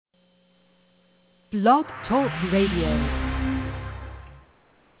Blog Talk Radio.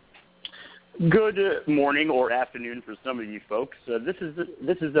 Good morning or afternoon for some of you folks. This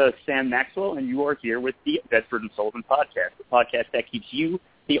is Sam Maxwell, and you are here with the Bedford Sullivan podcast, the podcast that keeps you,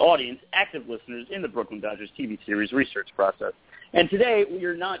 the audience, active listeners in the Brooklyn Dodgers TV series research process. And today we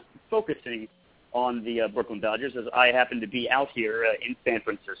are not focusing on the Brooklyn Dodgers, as I happen to be out here in San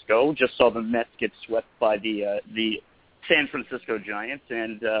Francisco. Just saw the Mets get swept by the San Francisco Giants,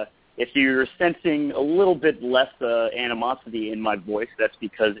 and if you're sensing a little bit less animosity in my voice, that's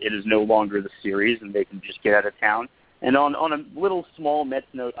because it is no longer the series and they can just get out of town. And on a little small Mets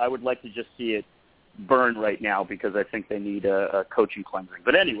note, I would like to just see it burn right now because I think they need a coaching cleansing.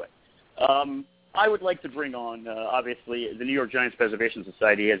 But anyway, I would like to bring on, obviously, the New York Giants Preservation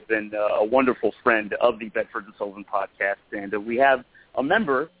Society has been a wonderful friend of the Bedford Sullivan podcast, and we have a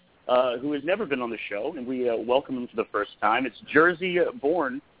member who has never been on the show, and we welcome him for the first time. It's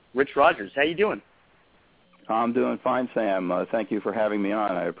Jersey-born Rich Rodgers. How you doing? I'm doing fine, Sam. Thank you for having me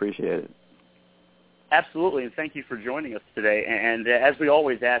on. I appreciate it. Absolutely, and thank you for joining us today. And as we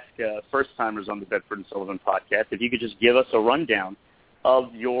always ask first-timers on the Bedford Sullivan podcast, if you could just give us a rundown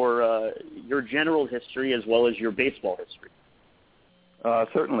of your general history as well as your baseball history.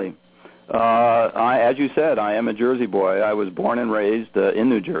 Certainly. As you said, I am a Jersey boy. I was born and raised in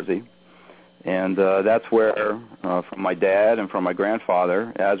New Jersey. And that's where, from my dad and from my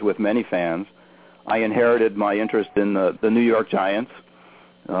grandfather, as with many fans, I inherited my interest in the New York Giants,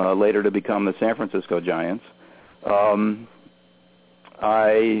 later to become the San Francisco Giants.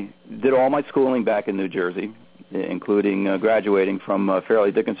 I did all my schooling back in New Jersey, including graduating from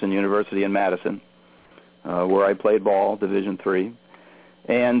Fairleigh Dickinson University in Madison, where I played ball, Division III,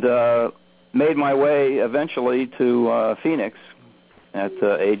 and made my way eventually to Phoenix at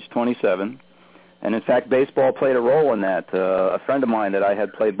age 27. And, in fact, baseball played a role in that. A friend of mine that I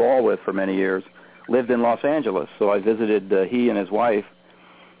had played ball with for many years lived in Los Angeles, so I visited he and his wife,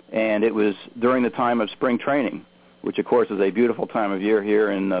 and it was during the time of spring training, which, of course, is a beautiful time of year here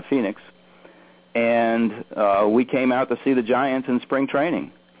in Phoenix. And we came out to see the Giants in spring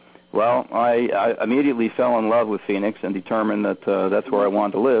training. Well, I immediately fell in love with Phoenix and determined that that's where I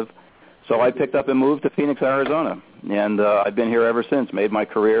wanted to live. So I picked up and moved to Phoenix, Arizona, and I've been here ever since, made my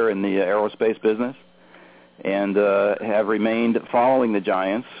career in the aerospace business, and have remained following the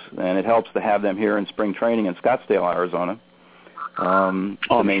Giants, and it helps to have them here in spring training in Scottsdale, Arizona,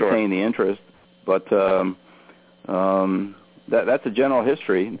 to maintain the interest. But that's a general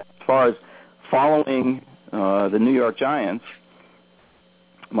history. As far as following the New York Giants,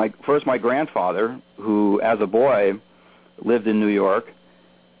 my grandfather, who as a boy lived in New York,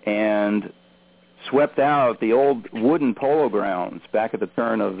 and swept out the old wooden polo grounds back at the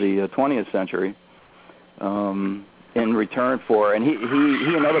turn of the 20th century in return for, and he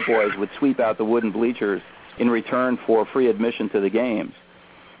and other boys would sweep out the wooden bleachers in return for free admission to the games.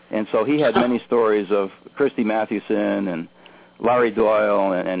 And so he had many stories of Christy Mathewson and Larry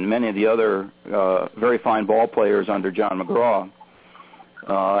Doyle and many of the other very fine ball players under John McGraw.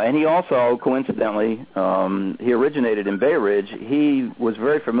 And he also, coincidentally, he originated in Bay Ridge. He was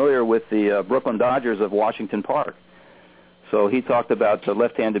very familiar with the Brooklyn Dodgers of Washington Park. So he talked about the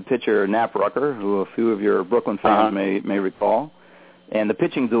left-handed pitcher Nap Rucker, who a few of your Brooklyn fans may recall, and the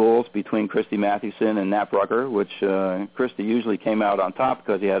pitching duels between Christy Mathewson and Nap Rucker, which Christy usually came out on top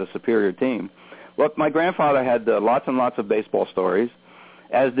because he had a superior team. Well, my grandfather had lots and lots of baseball stories,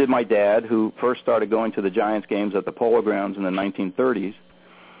 as did my dad, who first started going to the Giants games at the Polo Grounds in the 1930s.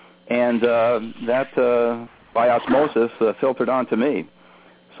 And that, by osmosis, filtered on to me.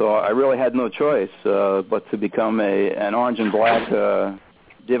 So I really had no choice but to become an orange and black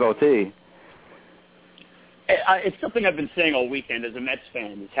devotee. It's something I've been saying all weekend as a Mets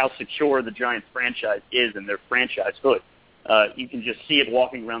fan, is how secure the Giants franchise is in their franchise hood. You can just see it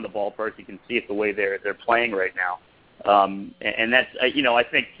walking around the ballpark. You can see it the way they're playing right now. And that's, I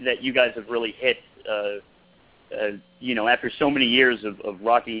think that you guys have really hit, after so many years of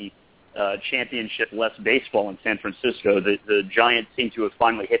rocky championship-less baseball in San Francisco, the Giants seem to have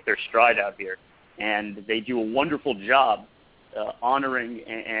finally hit their stride out here. And they do a wonderful job honoring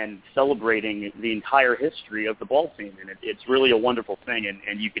and celebrating the entire history of the ball team. And it's really a wonderful thing.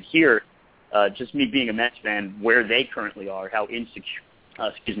 And you could hear, just me being a Mets fan, where they currently are, how insecure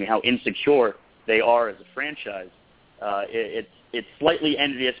they are as a franchise. It's slightly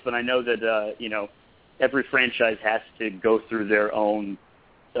envious, but I know that every franchise has to go through their own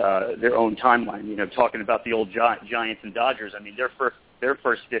timeline. Talking about the old Giants and Dodgers, I mean, their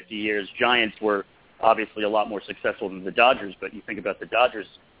first 50 years, Giants were obviously a lot more successful than the Dodgers. But you think about the Dodgers'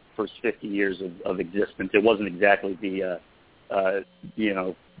 first 50 years of existence, it wasn't exactly the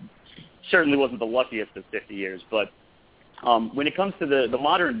certainly wasn't the luckiest of 50 years. But when it comes to the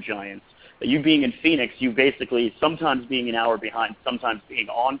modern Giants, you being in Phoenix, you basically sometimes being an hour behind, sometimes being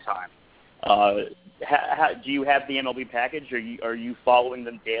on time. Do you have the MLB package? Are you following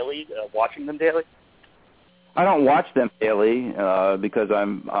them daily, watching them daily? I don't watch them daily because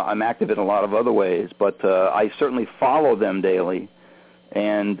I'm active in a lot of other ways, but I certainly follow them daily,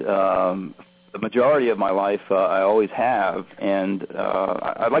 and the majority of my life I always have. And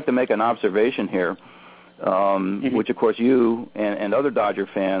I'd like to make an observation here, which of course you and other Dodger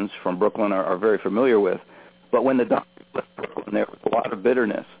fans from Brooklyn are very familiar with. But when the Dodgers left Brooklyn, there was a lot of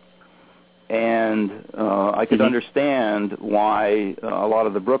bitterness. And I could understand why a lot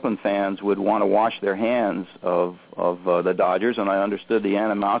of the Brooklyn fans would want to wash their hands of the Dodgers, and I understood the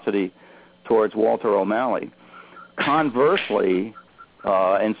animosity towards Walter O'Malley. Conversely,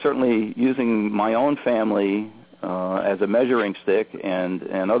 and certainly using my own family as a measuring stick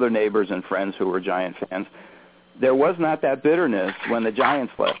and other neighbors and friends who were Giant fans, there was not that bitterness when the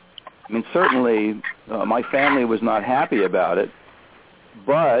Giants left. I mean, certainly my family was not happy about it,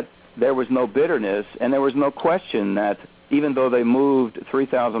 but there was no bitterness, and there was no question that even though they moved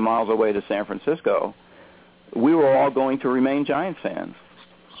 3,000 miles away to San Francisco, we were all going to remain Giants fans.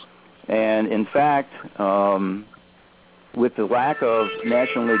 And in fact, with the lack of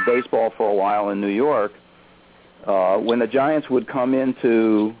National League Baseball for a while in New York, when the Giants would come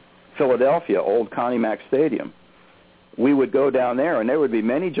into Philadelphia, old Connie Mack Stadium, we would go down there, and there would be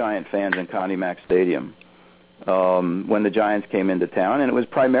many Giant fans in Connie Mack Stadium when the Giants came into town, and it was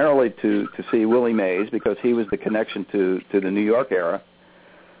primarily to see Willie Mays because he was the connection to the New York era.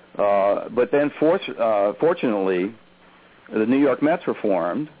 But then, fortunately, the New York Mets were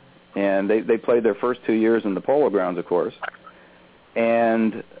formed, and they played their first 2 years in the Polo Grounds, of course.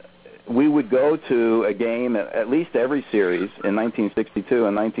 And we would go to a game at least every series in 1962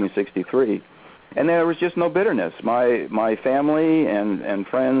 and 1963. And there was just no bitterness. My family and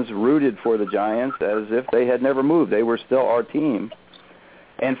friends rooted for the Giants as if they had never moved. They were still our team.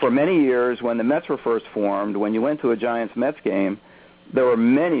 And for many years, when the Mets were first formed, when you went to a Giants-Mets game, there were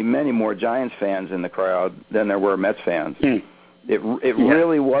many, many more Giants fans in the crowd than there were Mets fans. It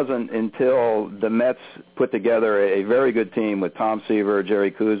really wasn't until the Mets put together a very good team with Tom Seaver,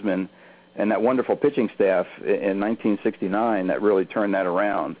 Jerry Koosman, and that wonderful pitching staff in 1969 that really turned that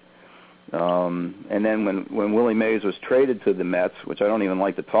around. And then when Willie Mays was traded to the Mets, which I don't even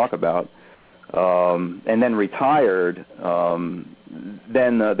like to talk about, and then retired,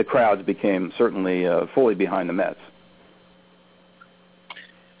 then the crowds became certainly fully behind the Mets.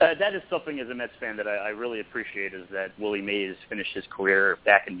 That is something as a Mets fan that I really appreciate, is that Willie Mays finished his career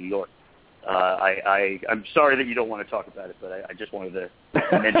back in New York. I'm sorry that you don't want to talk about it, but I just wanted to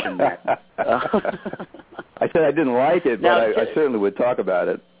mention that. I said I didn't like it, but I certainly would talk about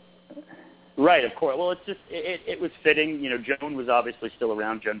it. Right, of course. Well, it's just it was fitting. You know, Joan was obviously still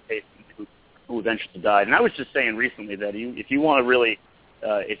around, Joan Payson, who eventually died. And I was just saying recently that if you want to really,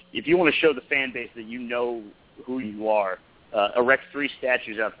 if you want to show the fan base that you know who you are, erect 3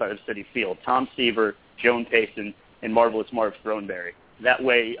 statues outside of Citi Field: Tom Seaver, Joan Payson, and Marvelous Marv Throneberry. That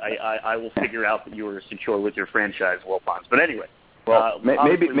way, I will figure out that you were secure with your franchise, Will Ponce. But anyway, well,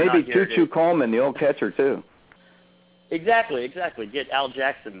 maybe Choo-Choo Coleman, the old catcher, too. Exactly. Get Al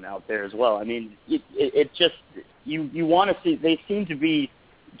Jackson out there as well. I mean, it just you want to see. They seem to be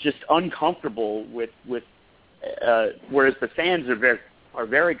just uncomfortable with whereas the fans are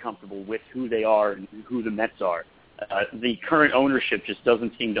very comfortable with who they are and who the Mets are. The current ownership just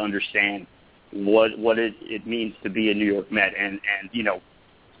doesn't seem to understand what it means to be a New York Met, and you know,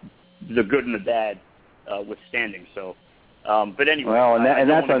 the good and the bad withstanding. So, but anyway, well, and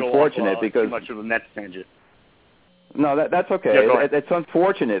that's unfortunate because too much of a Mets tangent. No, that's okay. Yeah, it's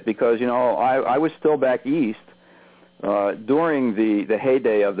unfortunate because, you know, I was still back east during the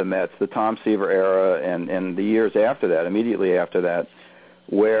heyday of the Mets, the Tom Seaver era, and the years after that, immediately after that,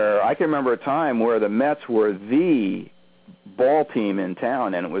 where I can remember a time where the Mets were the ball team in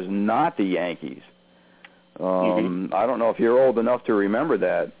town, and it was not the Yankees. I don't know if you're old enough to remember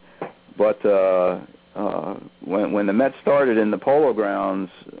that, but when the Mets started in the Polo Grounds,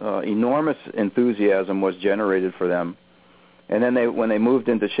 enormous enthusiasm was generated for them. And then when they moved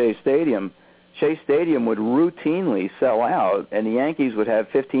into Shea Stadium would routinely sell out, and the Yankees would have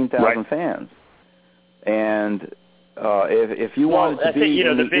 15,000 fans. And if you wanted to be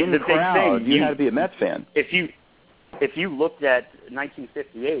in the crowd, you had to be a Mets fan. If you looked at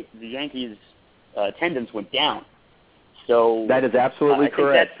 1958, the Yankees' attendance went down. So that is absolutely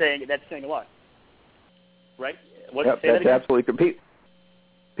correct. That's saying a lot. Right? Yep, that's absolutely correct.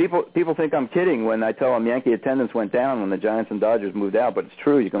 People think I'm kidding when I tell them Yankee attendance went down when the Giants and Dodgers moved out, but it's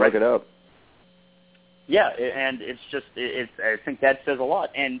true. You can look it up. Yeah, and I think that says a lot.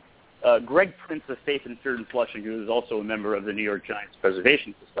 And Greg Prince of Faith and Fear and Flushing, who is also a member of the New York Giants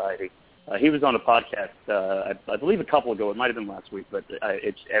Preservation Society, he was on a podcast, I believe a couple ago. It might have been last week, but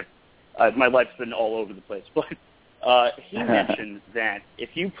my life's been all over the place. But he mentioned that if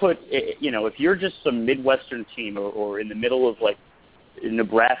you put, if you're just some Midwestern team or in the middle of like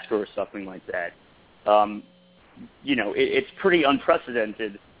Nebraska or something like that, it's pretty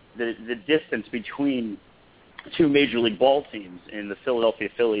unprecedented the distance between two Major League Ball teams in the Philadelphia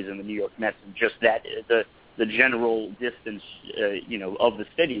Phillies and the New York Mets, and just that the general distance, of the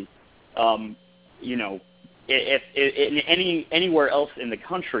cities. If in anywhere else in the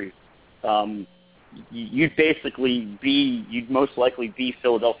country, you'd most likely be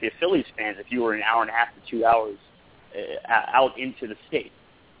Philadelphia Phillies fans if you were an hour and a half to 2 hours out into the state.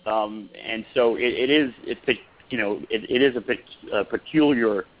 And so it is a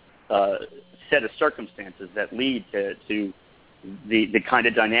peculiar set of circumstances that lead to the kind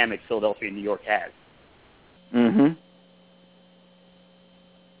of dynamic Philadelphia and New York has. Mm-hmm.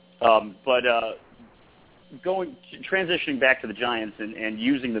 Transitioning back to the Giants and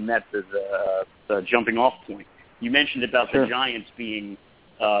using the Mets as a jumping off point, you mentioned about the Giants being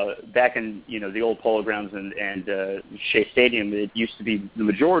back in the old Polo Grounds and Shea Stadium. It used to be the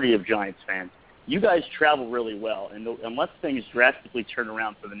majority of Giants fans. You guys travel really well, and unless things drastically turn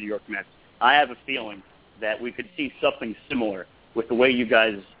around for the New York Mets, I have a feeling that we could see something similar with the way you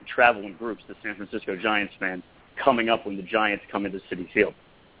guys travel in groups, the San Francisco Giants fans, coming up when the Giants come into Citi Field.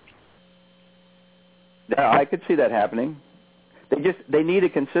 Yeah, I could see that happening. They need a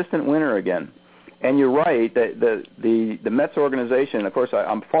consistent winner again. And you're right that the Mets organization, of course,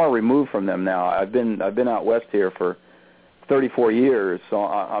 I'm far removed from them now. I've been out west here for 34 years, so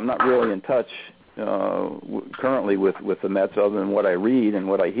I'm not really in touch currently with the Mets other than what I read and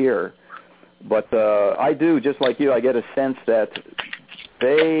what I hear. But I do, just like you, I get a sense that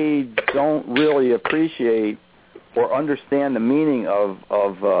they don't really appreciate or understand the meaning of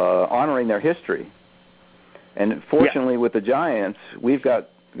honoring their history. And fortunately, with the Giants, we've got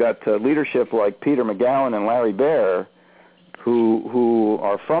leadership like Peter McGowan and Larry Baer, who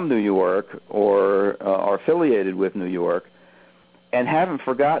are from New York or are affiliated with New York, and haven't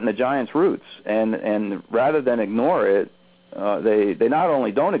forgotten the Giants' roots. And rather than ignore it, they not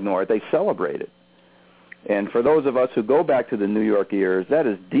only don't ignore it, they celebrate it. And for those of us who go back to the New York years, that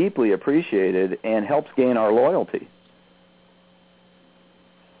is deeply appreciated and helps gain our loyalty.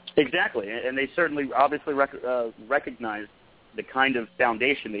 Exactly, and they certainly obviously recognize the kind of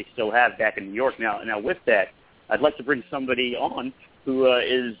foundation they still have back in New York. Now with that, I'd like to bring somebody on who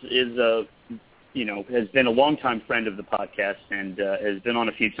has been a longtime friend of the podcast and has been on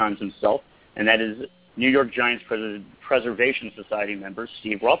a few times himself, and that is New York Giants Preservation Society member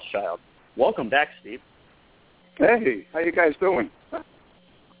Steve Rothschild. Welcome back, Steve. Hey, how you guys doing?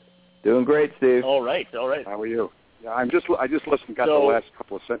 Doing great, Steve. All right. How are you? Yeah, I just listened, got the last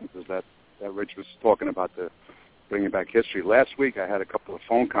couple of sentences that Rich was talking about, the bringing back history. Last week I had a couple of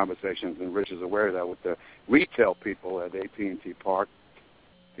phone conversations, and Rich is aware of that, with the retail people at AT&T Park,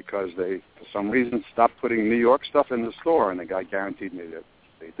 because they, for some reason, stopped putting New York stuff in the store, and the guy guaranteed me that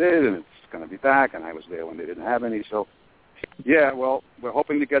they did, and it's going to be back, and I was there when they didn't have any. So, yeah, well, we're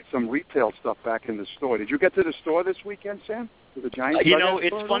hoping to get some retail stuff back in the store. Did you get to the store this weekend, Sam? To the Giants?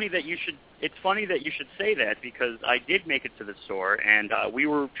 It's funny that you should say that, because I did make it to the store, and we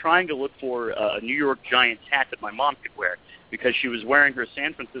were trying to look for a New York Giants hat that my mom could wear, because she was wearing her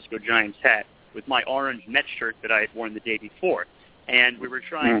San Francisco Giants hat with my orange Mets shirt that I had worn the day before, and we were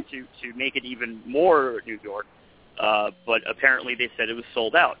trying to make it even more New York, but apparently they said it was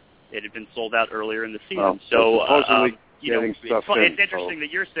sold out. It had been sold out earlier in the season. Supposedly it's interesting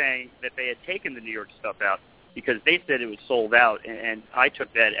that you're saying that they had taken the New York stuff out, because they said it was sold out, and I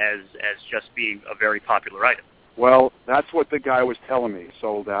took that as just being a very popular item. Well, that's what the guy was telling me,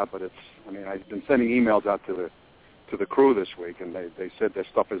 sold out, but I've been sending emails out to the crew this week, and they said their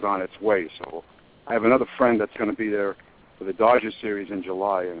stuff is on its way. So I have another friend that's going to be there for the Dodgers series in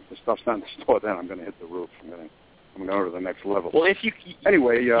July, and if the stuff's not in the store then, I'm going to hit the roof. I'm going to go to the next level. Well, you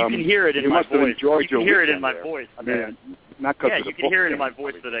can hear it in my voice. You can hear it in my voice. Not because of the you can hear it in my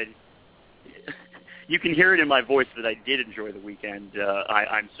voice that I. You can hear it in my voice that I did enjoy the weekend.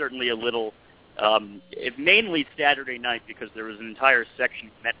 I'm certainly a little, mainly Saturday night, because there was an entire section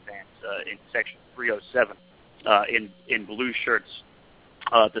of Met fans in section 307 in blue shirts.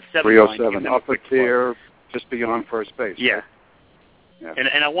 The 307, upper tier, just beyond first base. Yeah. Right? Yeah.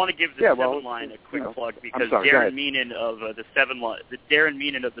 And I want to give the Seven Line a quick plug because Darren Meenan of the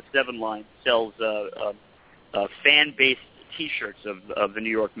Seven Line, sells fan-based T-shirts of the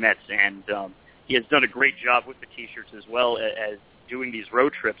New York Mets, and he has done a great job with the T-shirts as well as doing these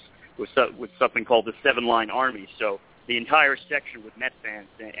road trips with something called the Seven Line Army. So the entire section with Met fans,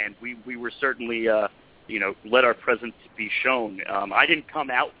 and we were certainly let our presence be shown. I didn't come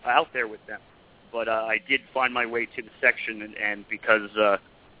out there with them, but I did find my way to the section, and because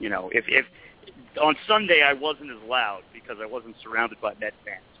if on Sunday I wasn't as loud because I wasn't surrounded by Met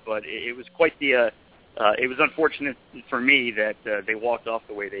fans, but it was quite the it was unfortunate for me that they walked off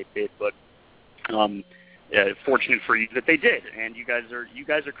the way they did, but fortunate for you that they did, and you guys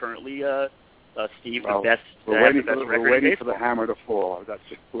are currently Steve, the best record in baseball. We're waiting for the hammer to fall.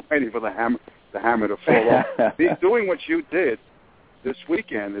 We're waiting for the hammer to fall. Doing what you did this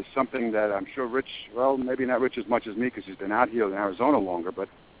weekend is something that I'm sure Rich, well, maybe not Rich as much as me because he's been out here in Arizona longer, but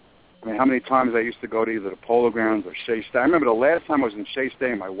I mean, how many times I used to go to either the Polo Grounds or Shea Stadium. I remember the last time I was in Shea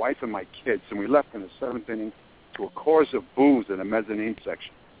Stadium, my wife and my kids, and we left in the seventh inning to a chorus of boos in the mezzanine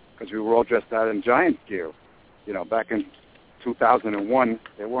section because we were all dressed out in Giants gear. Back in 2001,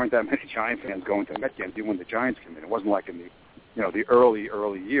 there weren't that many Giant fans going to Met games even when the Giants came in. It wasn't like in the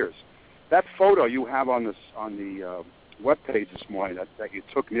early years. That photo you have on the webpage this morning that you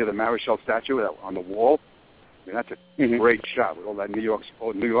took near the Marichal statue on the wall, I mean, that's a great shot with all that New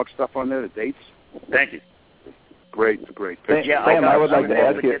York stuff on there, the dates. Thank you. Great picture. Yeah, Sam, I would like to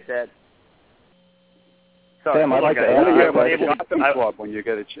ask you. Sam, I'd like to ask you about the Gotham Club when you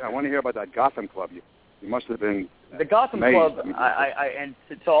get it. I want to hear about that Gotham Club. You must have been the Gotham amazed. Club. And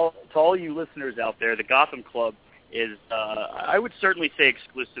to all you listeners out there, the Gotham Club is, I would certainly say,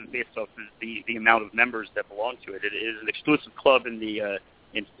 exclusive based off of the amount of members that belong to it. It is an exclusive club in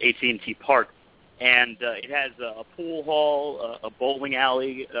AT&T Park, and it has a pool hall, a bowling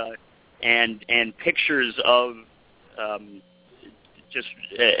alley, and pictures of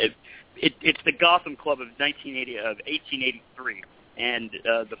it's the Gotham Club of 1883, and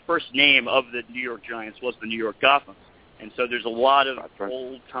the first name of the New York Giants was the New York Gothams. And so there's a lot of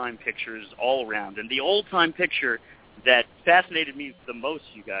old-time pictures all around. And the old-time picture that fascinated me the most,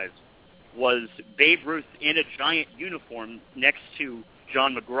 you guys, was Babe Ruth in a Giant uniform next to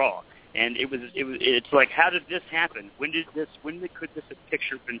John McGraw. And it's like, how did this happen? When could this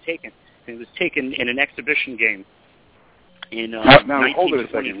picture have been taken? And it was taken in an exhibition game in 1923. Hold it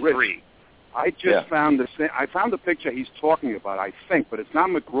a second, Rich. I just found the picture he's talking about, I think, but it's not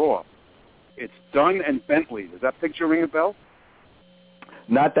McGraw. It's Dunn and Bentley. Does that picture ring a bell?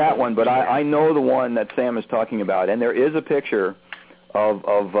 Not that one, but I know the one that Sam is talking about. And there is a picture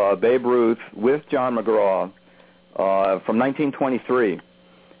of Babe Ruth with John McGraw from 1923.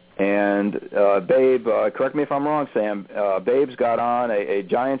 And Babe, correct me if I'm wrong, Sam, Babe's got on a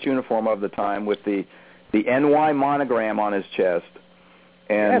Giants uniform of the time with the NY monogram on his chest.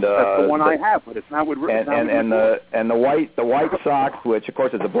 And, yes, that's the one I have, but it's not with Rich. And the white socks, which of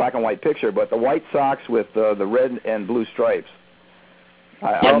course is a black and white picture, but the white socks with the red and blue stripes.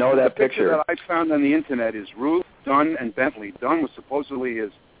 I know that picture. The picture that I found on the internet is Ruth, Dunn, and Bentley. Dunn was supposedly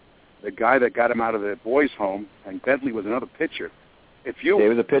the guy that got him out of the boys' home, and Bentley was another pitcher. There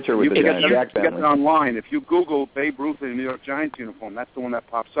was a picture with the Jack Bentley. You get it online. If you Google Babe Ruth in a New York Giants uniform, that's the one that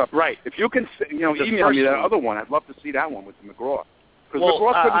pops up. Right. If you can, email me that other one. I'd love to see that one with the McGraw. Because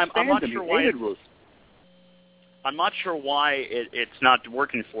McGraw couldn't stand him. He hated Ruth. I'm not sure why it's not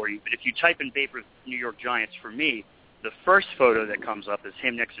working for you, but if you type in Babe Ruth New York Giants, for me, the first photo that comes up is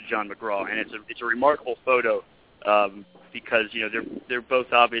him next to John McGraw, and it's a remarkable photo because they're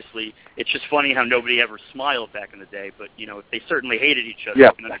both obviously. It's just funny how nobody ever smiled back in the day, but if they certainly hated each other,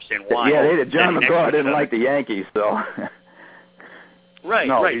 you can understand why. Yeah, they did. John McGraw didn't like the Yankees, so. Right,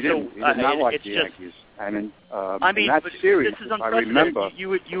 no, right. He didn't not like the Yankees. And in that series, this is I remember, you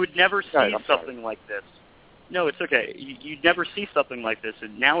would never see something like this. No, it's okay. You'd never see something like this.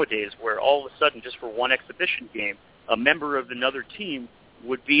 And nowadays, where all of a sudden, just for one exhibition game, a member of another team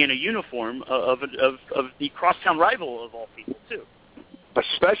would be in a uniform of the crosstown rival of all people, too.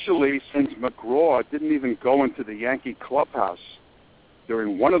 Especially since McGraw didn't even go into the Yankee clubhouse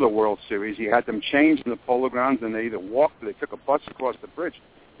during one of the World Series. He had them changed in the Polo Grounds, and they either walked or they took a bus across the bridge.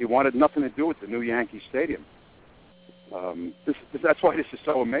 He wanted nothing to do with the new Yankee Stadium. That's why this is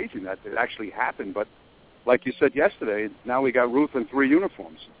so amazing that it actually happened. But like you said yesterday, now we got Ruth in 3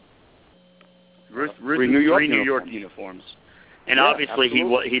 uniforms. Ruth three New York uniforms. And obviously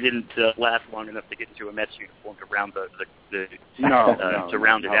he didn't last long enough to get into a Mets uniform to round to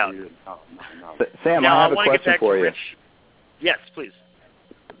round it out. Sam, now, I have a question for you. Rich. Yes, please.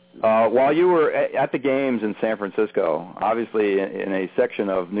 While you were at the games in San Francisco, obviously in a section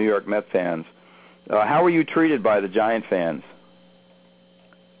of New York Mets fans, how were you treated by the Giant fans?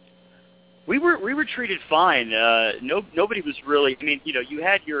 We were treated fine. Nobody was really. I mean, you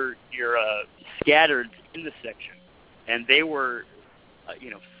had your scattered in the section, and they were,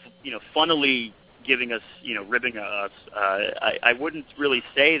 funnily giving us, ribbing us. I wouldn't really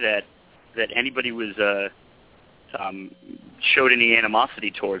say that anybody was showed any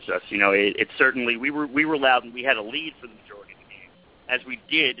animosity towards us. It certainly we were loud, and we had a lead for the majority of the game, as we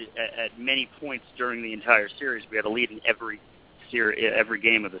did at many points during the entire series. We had a lead in every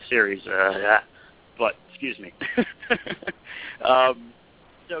game of the series. But excuse me.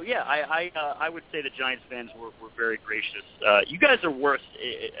 So yeah, I would say the Giants fans were very gracious. You guys are worse,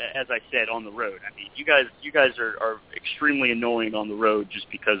 as I said, on the road. I mean, you guys are extremely annoying on the road just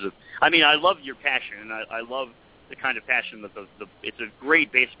because of. I mean, I love your passion, and I love the kind of passion that it's a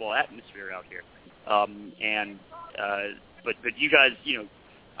great baseball atmosphere out here. But you guys,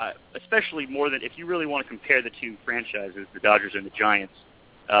 especially more than if you really want to compare the two franchises, the Dodgers and the Giants,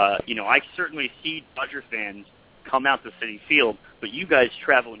 I certainly see Dodger fans come out to Citi Field, but you guys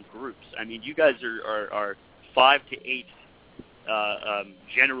travel in groups. I mean, you guys are 5 to 8,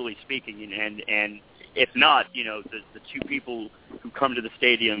 generally speaking, and if not, the two people who come to the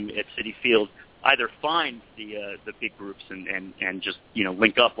stadium at Citi Field either find the big groups and just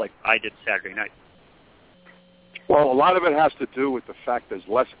link up like I did Saturday night. Well, a lot of it has to do with the fact there's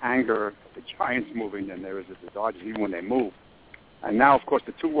less anger at the Giants moving than there is at the Dodgers, even when they move. And now, of course,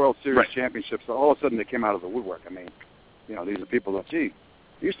 the 2 World Series championships, all of a sudden they came out of the woodwork. I mean, these are people that, I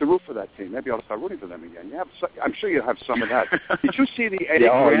used to root for that team. Maybe I'll start rooting for them again. I'm sure you have some of that. Did you see the Eddie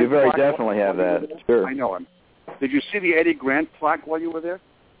Grant you very plaque definitely have that. Sure. I know him. Did you see the Eddie Grant plaque while you were there?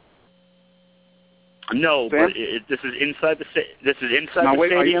 No, Sam? but this is inside the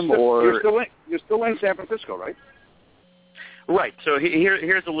stadium, or you're still in San Francisco, right? Right. So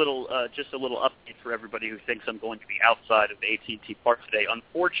here's a little just a little update for everybody who thinks I'm going to be outside of the AT&T Park today.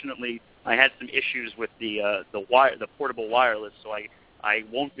 Unfortunately, I had some issues with the portable wireless, so I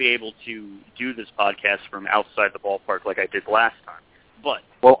won't be able to do this podcast from outside the ballpark like I did last time. But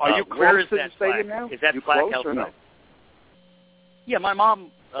are you close to the stadium now? Is that plaque outside? Or no? Yeah, my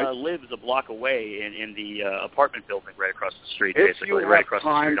mom lives a block away in the apartment building right across the street, basically right across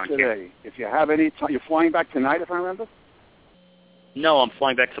the street on campus. If you have any time, you're flying back tonight, if I remember? No, I'm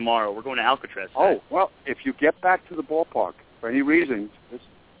flying back tomorrow. We're going to Alcatraz today. Oh, well, if you get back to the ballpark for any reason, just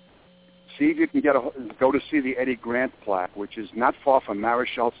see if you can go to see the Eddie Grant plaque, which is not far from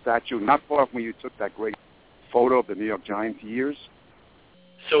Marichel's statue, not far from where you took that great photo of the New York Giants years.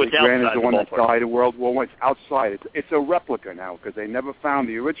 So it's outside Grant is the one that ballpark. died in World War I. It's outside. It's a replica now because they never found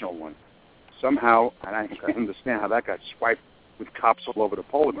the original one. Somehow, and I can't understand how that got swiped with cops all over the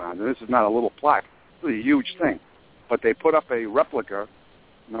polo ground. And this is not a little plaque. It's a huge thing. But they put up a replica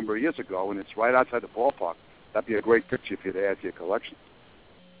a number of years ago, and it's right outside the ballpark. That'd be a great picture for you to add to your collection.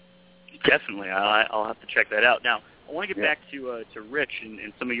 Definitely. I'll have to check that out. Now, I want to get back to Rich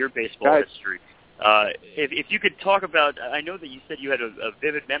and some of your baseball history. If you could talk about, I know that you said you had a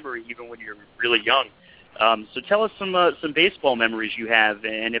vivid memory even when you were really young. So tell us some baseball memories you have,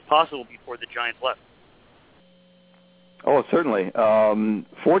 and if possible, before the Giants left. Oh, certainly.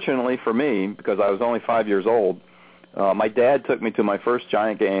 Fortunately for me, because I was only 5 years old, my dad took me to my first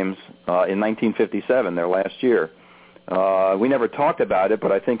Giant games in 1957, their last year. We never talked about it,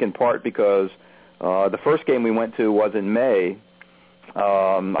 but I think in part because the first game we went to was in May.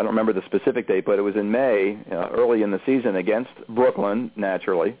 I don't remember the specific date, but it was in May, early in the season against Brooklyn,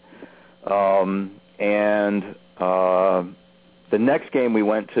 naturally. And the next game we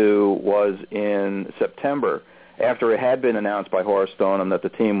went to was in September, after it had been announced by Horace Stoneham that the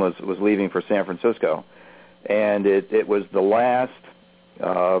team was leaving for San Francisco. And it was the last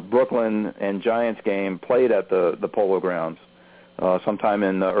Brooklyn and Giants game played at the Polo Grounds sometime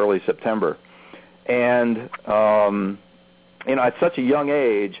in early September. And, at such a young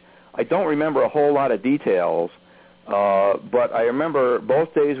age, I don't remember a whole lot of details, but I remember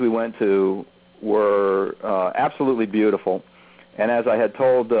both days we went to were absolutely beautiful. And as I had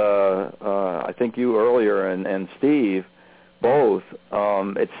told, I think you earlier and Steve, both,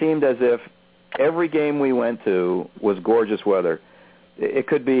 it seemed as if every game we went to was gorgeous weather. It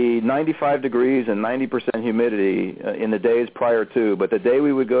could be 95 degrees and 90% humidity in the days prior to, but the day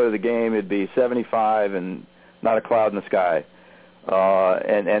we would go to the game, it'd be 75 and not a cloud in the sky.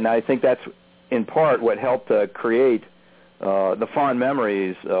 And I think that's in part what helped create the fond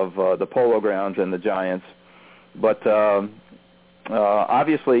memories of the Polo Grounds and the Giants. But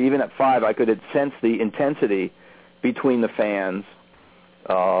obviously, even at 5, I could sense the intensity between the fans.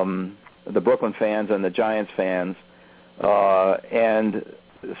 the Brooklyn fans and the Giants fans, and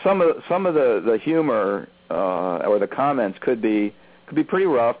some of the humor or the comments could be pretty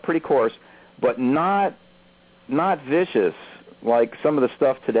rough, pretty coarse, but not vicious like some of the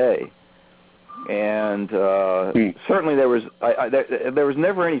stuff today. And certainly there was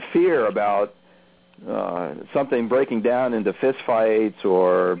never any fear about something breaking down into fist fights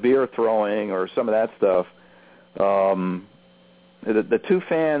or beer throwing or some of that stuff. The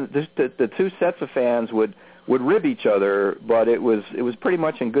two sets of fans would rib each other, but it was pretty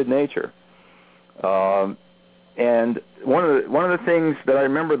much in good nature. And one of the things that I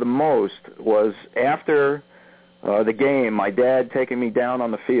remember the most was after the game, my dad taking me down on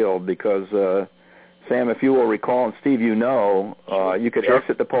the field because, Sam, if you will recall, and Steve, you know, you could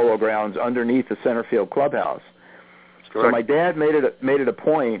exit the Polo Grounds underneath the center field clubhouse. So my dad made it a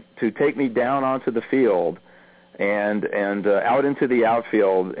point to take me down onto the field and out into the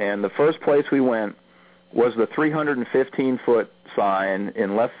outfield. And the first place we went was the 315-foot sign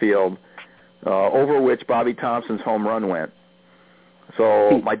in left field, over which Bobby Thompson's home run went.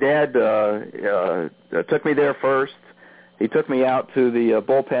 So my dad took me there first. He took me out to the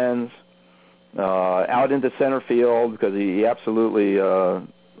bullpens, out into center field because he absolutely,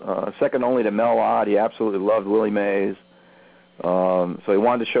 second only to Mel Ott, he absolutely loved Willie Mays. So he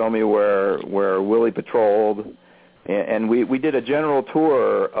wanted to show me where Willie patrolled, and we did a general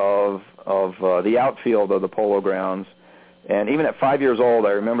tour of the outfield of the Polo Grounds. And even at 5 years old,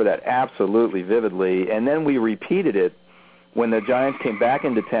 I remember that absolutely vividly. And then we repeated it when the Giants came back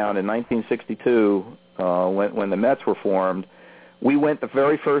into town in 1962, when the Mets were formed. We went the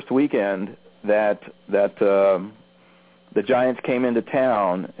very first weekend that the Giants came into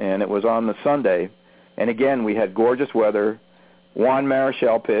town, and it was on the Sunday. And again, we had gorgeous weather. Juan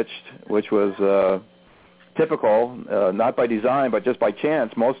Marichal pitched, which was typical, not by design, but just by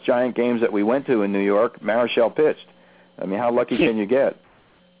chance. Most Giant games that we went to in New York, Marichal pitched. I mean, how lucky can you get?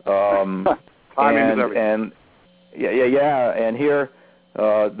 And here,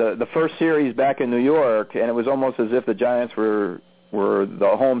 the first series back in New York, and it was almost as if the Giants were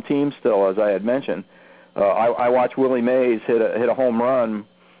the home team still, as I had mentioned. I watched Willie Mays hit a home run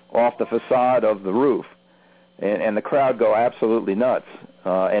off the facade of the roof, and the crowd go absolutely nuts.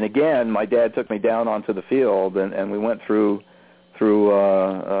 And again, my dad took me down onto the field, and we went through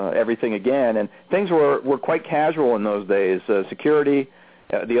everything again, and things were quite casual in those days. Security,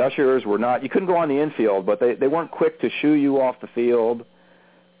 the ushers were not. You couldn't go on the infield, but they weren't quick to shoo you off the field.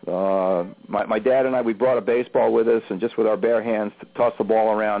 My dad and I, we brought a baseball with us, and just with our bare hands tossed the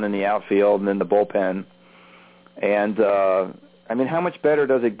ball around in the outfield and in the bullpen. And I mean, how much better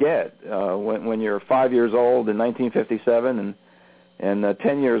does it get when you're 5 years old in 1957 and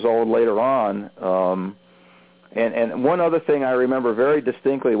 10 years old later on? And one other thing I remember very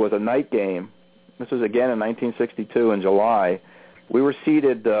distinctly was a night game. This was again in 1962 in July. We were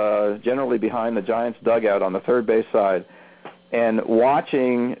seated generally behind the Giants dugout on the third base side, and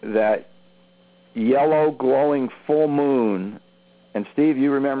watching that yellow glowing full moon, and Steve,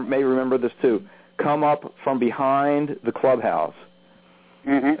 you may remember this too, come up from behind the clubhouse.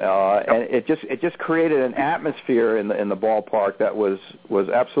 Mm-hmm. And it just created an atmosphere in the ballpark that was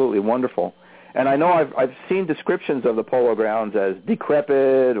absolutely wonderful. And I know I've seen descriptions of the Polo Grounds as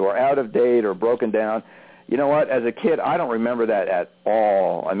decrepit or out of date or broken down. You know what? As a kid, I don't remember that at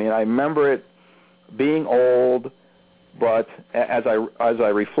all. I mean, I remember it being old, but as I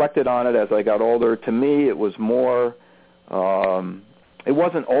reflected on it as I got older, to me it was more. It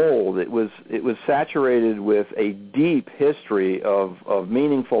wasn't old. It was saturated with a deep history of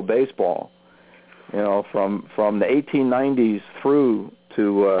meaningful baseball. You know, from the 1890s through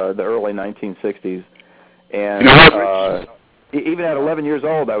to the early 1960s, and even at 11 years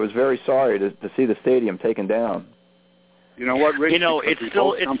old, I was very sorry to see the stadium taken down. You know what, Rich?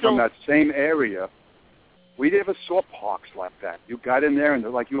 It's from that same area. We never saw parks like that. You got in there, and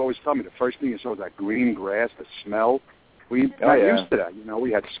like you always tell me, the first thing you saw was that green grass, the smell. We got used to that. You know,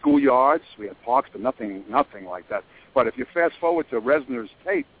 we had schoolyards, we had parks, but nothing like that. But if you fast forward to Resner's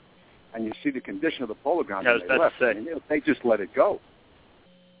tape, and you see the condition of the Polo Grounds, they just let it go.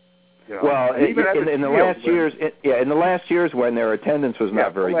 You know, well, in the last years when their attendance was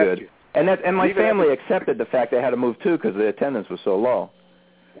not very good, and my family accepted the fact they had to move too because the attendance was so low.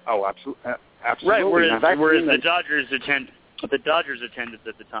 Oh, absolutely. Right. Whereas the Dodgers attendance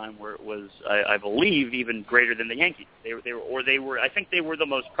at the time was I believe even greater than the Yankees. I think they were the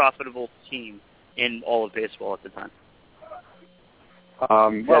most profitable team in all of baseball at the time.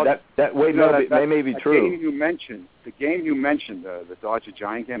 That may be true. The game you mentioned, the Dodger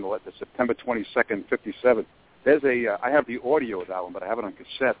Giant game, the September 22nd, 57. There's I have the audio of that one, but I have it on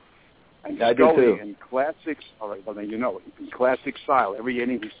cassette. And I do too. In classics, all right, well then you know it. In classic style, every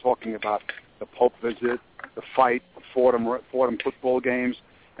inning he's talking about the Pope visit, the fight, the Fordham football games,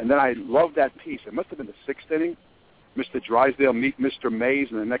 and then I love that piece. It must have been the 6th inning. Mr. Drysdale meet Mr. Mays,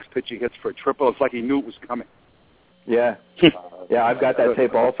 and the next pitch he hits for a triple. It's like he knew it was coming. Yeah, yeah, I've got that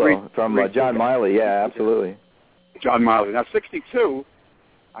tape also from John Miley. Yeah, absolutely. John Miley. Now 62.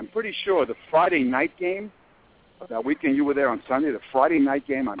 I'm pretty sure the Friday night game. That weekend you were there on Sunday, the Friday night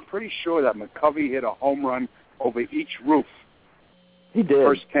game, I'm pretty sure that McCovey hit a home run over each roof. He did.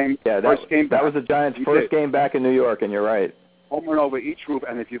 First game that was the Giants' first game back in New York, and you're right. Home run over each roof.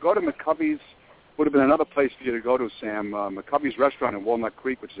 And if you go to McCovey's, would have been another place for you to go to, Sam, McCovey's Restaurant in Walnut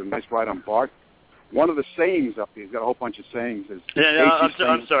Creek, which is a nice ride on BART. One of the sayings up there, he's got a whole bunch of sayings.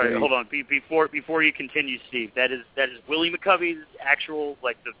 I'm sorry. Hold on. Before you continue, Steve, that is Willie McCovey's actual,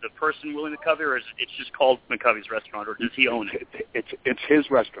 like the person Willie McCovey, or is it's just called McCovey's Restaurant, or does he own it? It's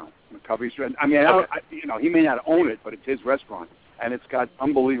his restaurant, McCovey's. I mean, he may not own it, but it's his restaurant, and it's got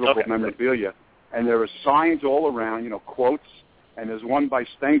unbelievable memorabilia, and there are signs all around, quotes. And there's one by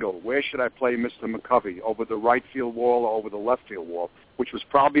Stengel, where should I play Mr. McCovey, over the right field wall or over the left field wall, which was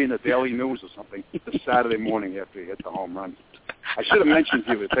probably in the Daily News or something the Saturday morning after he hit the home run. I should have mentioned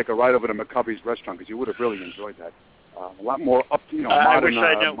to you to take a ride over to McCovey's Restaurant because you would have really enjoyed that. A lot more up, modern. I wish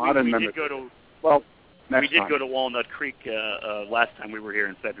I'd known. Modern we did go to time. Walnut Creek last time we were here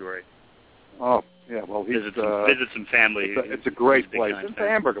in February. Oh, yeah, well, visit some family. It's a great place. It's a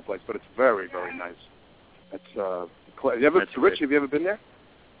hamburger place, but it's very, very nice. It's Rich, have you ever been there?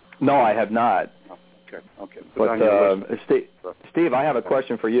 No, I have not. Okay. But Steve, I have a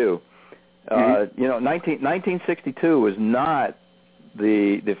question for you. 1962 was not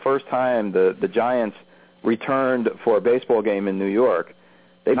the first time the Giants returned for a baseball game in New York.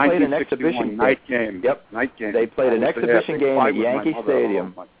 They played an exhibition night game. Yep, night game. They played an exhibition game at Yankee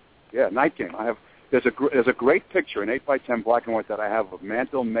Stadium. Yeah, night game. There's a great picture, an 8x10 black and white that I have of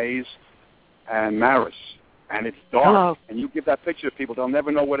Mantle, Mays, and Maris. And it's dark, Hello. And you give that picture to people, they'll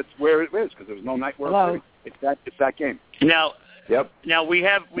never know where it is because there's no night where it's that game. Now, yep. Now we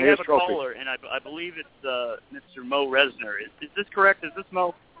have a caller, and I believe it's Mr. Mo Resner. Is this correct? Is this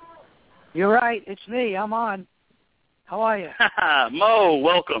Mo? You're right. It's me. I'm on. How are you? Mo,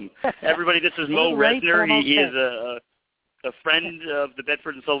 welcome, everybody. This is Mo Resner. He is a friend of the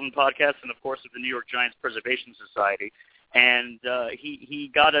Bedford and Sullivan podcast, and of course of the New York Giants Preservation Society. And he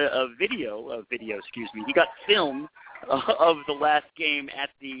got a video. He got film of the last game at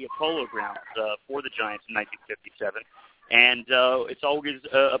the Polo Grounds for the Giants in 1957. And it's always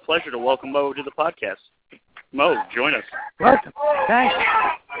a pleasure to welcome Mo to the podcast. Mo, join us. Welcome. Thanks.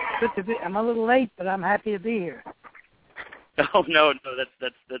 Good to be. I'm a little late, but I'm happy to be here. Oh no,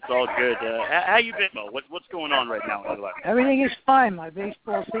 that's all good. How you been, Mo? What's going on right now in your life? Everything is fine. My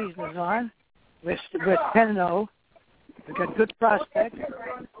baseball season is on. We're 10-0. We've got good prospects,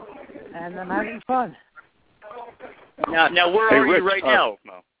 and I'm having fun. Now where are you right now,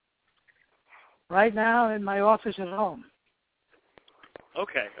 Mo? Right now in my office at home.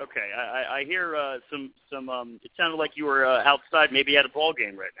 Okay. I hear some. It sounded like you were outside, maybe at a ball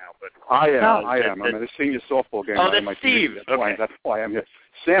game right now. But I am. I'm at a senior softball game. Oh, that's Steve. That's why I'm here.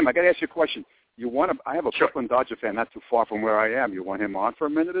 Sam, I got to ask you a question. I have a Brooklyn Dodger fan not too far from where I am. You want him on for a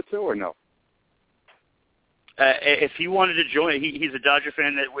minute or two, or no? If he wanted to join, he's a Dodger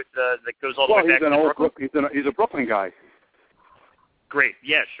fan that goes all the way back to Brooklyn. He's a Brooklyn guy. Great.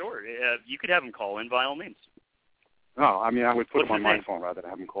 Yeah, sure. You could have him call in by all means. No, I mean I would put him on my phone rather than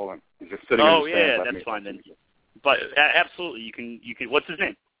have him call in. He's just sitting in the stands. That's fine then. But absolutely, you can. What's his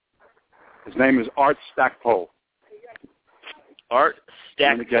name? His name is Art Stackpole. Art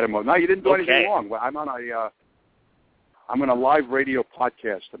Stackpole. I'm going to get him on. No, you didn't do anything wrong. I'm on a live radio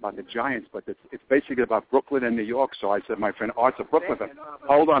podcast about the Giants, but it's basically about Brooklyn and New York. So I said, my friend Art's a Brooklyn fan.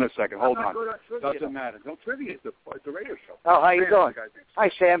 Hold on a second. Hold on. Doesn't matter. No trivia. It's a radio show. Oh, how you doing?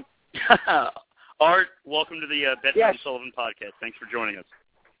 Hi, Sam. Art, welcome to the Bedford and Sullivan podcast. Thanks for joining us.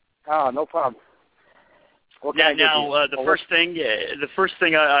 Oh, no problem. The first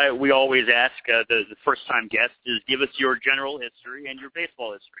thing we always ask the first-time guest is give us your general history and your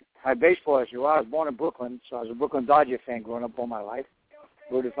baseball history. My baseball history. Well, I was born in Brooklyn, so I was a Brooklyn Dodger fan growing up all my life.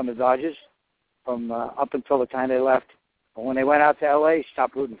 Rooted from the Dodgers from up until the time they left. But when they went out to L.A.,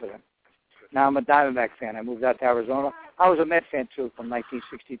 stopped rooting for them. Now I'm a Diamondback fan. I moved out to Arizona. I was a Met fan, too, from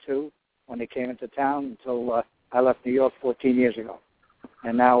 1962 when they came into town until I left New York 14 years ago.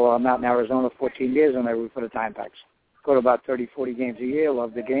 And now I'm out in Arizona 14 years, and I root for the Diamondbacks. Go to about 30, 40 games a year,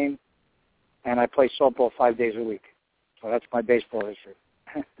 love the game, and I play softball 5 days a week. So that's my baseball history.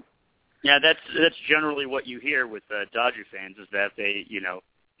 Yeah, that's generally what you hear with Dodger fans is that they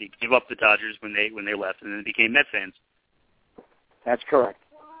give up the Dodgers when they left and then became Met fans. That's correct.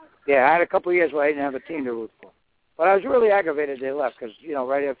 Yeah, I had a couple of years where I didn't have a team to root for. But I was really aggravated they left because,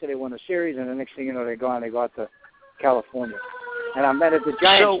 right after they won the series, and the next thing you know, they go out to California. And I met at the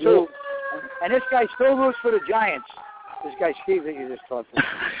Giants, too. And this guy still roots for the Giants. This guy, Steve, that you just talked to.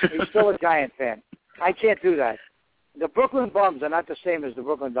 He's still a Giant fan. I can't do that. The Brooklyn Bums are not the same as the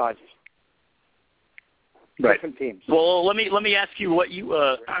Brooklyn Dodgers. Right. Different teams. Well, let me ask you what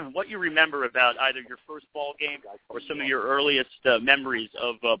you remember about either your first ball game or some of your earliest memories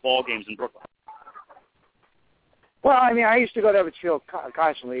of ball games in Brooklyn. Well, I mean, I used to go to Everett Field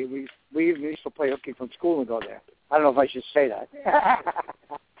constantly. We used to play hooky from school and go there. I don't know if I should say that.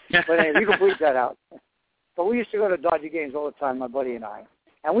 But anyway, you can bleep that out. But we used to go to Dodger games all the time, my buddy and I.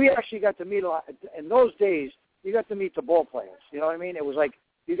 And we actually got to meet a lot. In those days, you got to meet the ball players. You know what I mean? It was like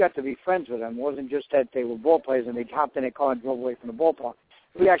you got to be friends with them. It wasn't just that they were ball players and they hopped in their car and drove away from the ballpark.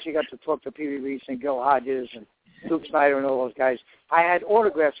 We actually got to talk to Pee Wee Reese and Gil Hodges and Duke Snyder and all those guys. I had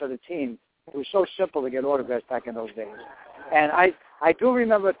autographs of the team. It was so simple to get autographs back in those days. And I do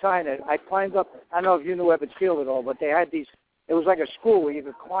remember a time that I climbed up. I don't know if you knew Everett Field at all, but they had these. It was like a school where you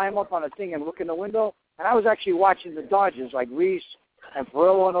could climb up on a thing and look in the window. And I was actually watching the Dodgers, like Reese and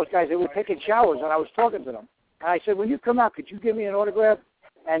Perillo and those guys. They were taking showers, and I was talking to them. And I said, when you come out, could you give me an autograph?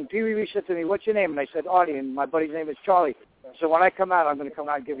 And Pee Wee Reese said to me, what's your name? And I said, Artie, and my buddy's name is Charlie. So when I come out, I'm going to come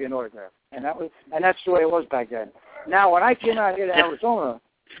out and give you an autograph. And that's the way it was back then. Now, when I came out here to Arizona,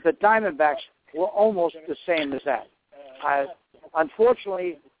 the Diamondbacks were almost the same as that.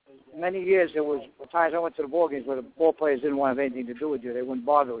 Unfortunately, many years there was times I went to the ball games where the ball players didn't want to have anything to do with you. They wouldn't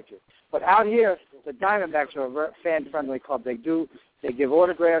bother with you. But out here, the Diamondbacks are a very fan-friendly club. They give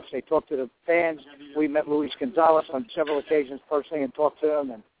autographs. They talk to the fans. We met Luis Gonzalez on several occasions personally and talked to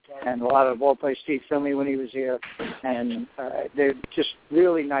him, and a lot of the ball players, Steve Finley when he was here. And they're just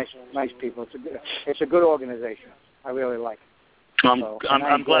really nice people. It's a good organization. I really like it.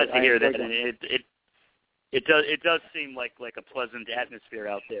 I'm glad to hear that. It does seem like a pleasant atmosphere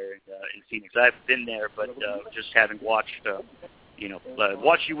out there in Phoenix. I've been there, but just having watched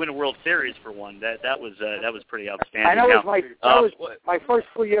watch you win a World Series for one, that was pretty outstanding. I know that was my first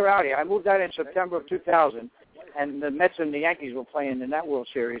full year out here. I moved out in September of 2000, and the Mets and the Yankees were playing in that World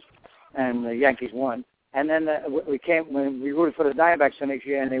Series, and the Yankees won. And then when we rooted for the Diamondbacks the next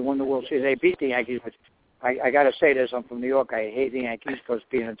year, and they won the World Series. They beat the Yankees, but I got to say this: I'm from New York. I hate the Yankees because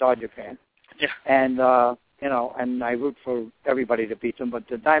being a Dodger fan. Yeah. And and I root for everybody to beat them, but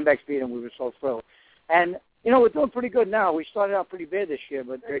the Diamondbacks beat them. We were so thrilled. And we're doing pretty good now. We started out pretty bad this year,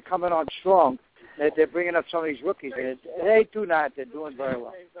 but they're coming on strong. They're bringing up some of these rookies. And they do not. They're doing very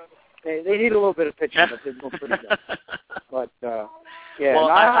well. They need a little bit of pitching, but they're doing pretty good. But yeah. Well,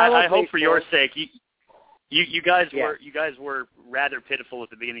 no, I hope for your sake, you guys yeah. were rather pitiful at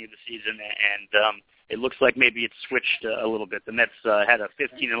the beginning of the season, and it looks like maybe it's switched a little bit. The Mets had a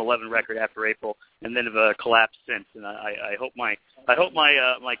 15-11 record after April, and then have collapsed since. And I hope my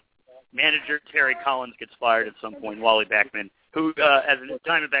manager Terry Collins gets fired at some point. Wally Backman, who as a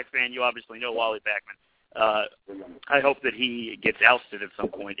Diamondback fan, you obviously know Wally Backman. I hope that he gets ousted at some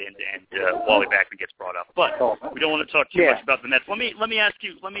point, and Wally Backman gets brought up. But we don't want to talk too much about the Mets. Let me ask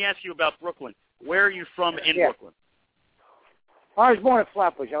you about Brooklyn. Where are you from in Brooklyn? I was born in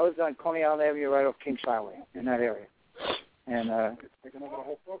Flatbush. I lived on Coney Island Avenue right off Kings Highway in that area. And, and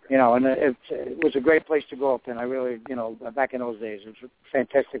it was a great place to grow up in. I really, back in those days, it was a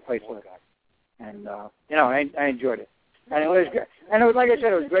fantastic place to live. And, I enjoyed it. And it was good. And it was, like I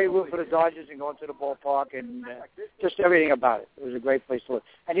said, it was great room for the Dodgers and going to the ballpark and just everything about it. It was a great place to live.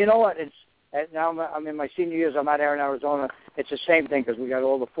 And you know what? Now I'm in my senior years. I'm out here in Arizona. It's the same thing because we got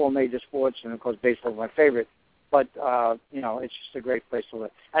all the four major sports, and, of course, baseball is my favorite. But, it's just a great place to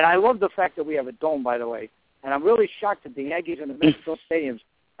live. And I love the fact that we have a dome, by the way. And I'm really shocked that the Yankees and the Mets built stadiums.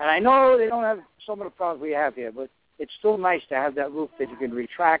 And I know they don't have some of the problems we have here, but it's still nice to have that roof that you can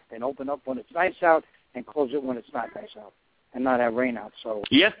retract and open up when it's nice out and close it when it's not nice out and not have rain out. So,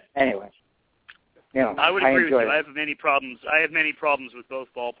 anyway. I would agree with you. It. I have many problems with both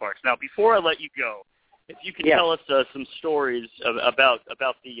ballparks. Now, before I let you go, if you can tell us some stories about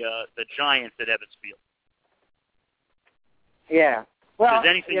the Giants at Ebbets Field. Yeah. Well,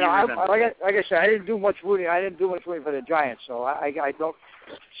 like I said, I didn't do much rooting. For the Giants, so I don't.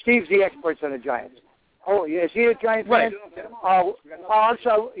 Steve's the expert on the Giants. Oh, is he a Giant fan? Oh, I'm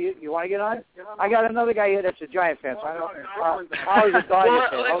sorry. You want to get on? I got another guy here that's a Giant fan. So I was a Dodgers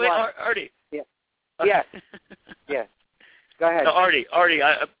fan. Wait, Artie. Yeah. Go ahead. Artie.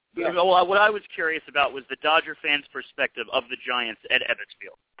 What I was curious about was the Dodger fans' perspective of the Giants at Ebbets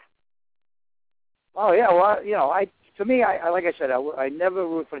Field. Oh yeah, well, to me, I like I said, I never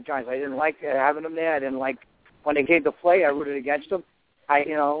rooted for the Giants. I didn't like having them there. I didn't like when they came to play. I rooted against them. I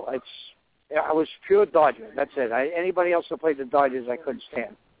was pure Dodger. That's it. Anybody else who played the Dodgers, I couldn't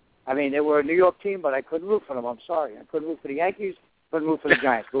stand. I mean, they were a New York team, but I couldn't root for them. I'm sorry. I couldn't root for the Yankees. Couldn't root for the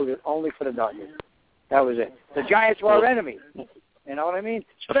Giants. Rooted only for the Dodgers. That was it. The Giants were our enemy. You know what I mean?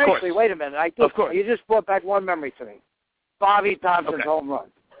 Especially, wait a minute. Of course. You just brought back one memory to me. Bobby Thompson's home run.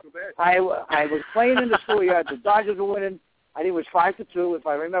 I was playing in the schoolyard. The Dodgers were winning. I think it was 5-2, if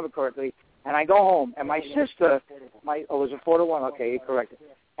I remember correctly. And I go home, and my sister, was it 4-1? Okay, you corrected.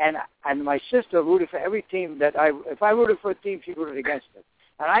 And my sister rooted for every team if I rooted for a team, she rooted against it.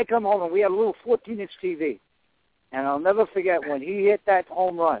 And I come home, and we had a little 14-inch TV. And I'll never forget when he hit that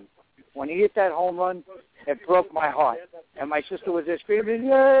home run. When he hit that home run, it broke my heart. And my sister was there screaming,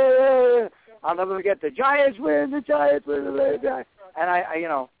 yeah! I'll never forget, the Giants win, the Giants win, the Giants. And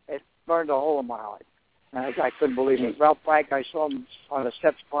it burned a hole in my heart. And I couldn't believe it. Ralph Frank, I saw him on the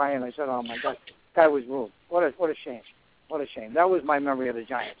steps crying, and I said, oh, my God, that was ruined. What a shame. What a shame. That was my memory of the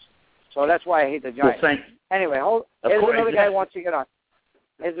Giants. So that's why I hate the Giants. Well, anyway, here's another guy who wants to get on.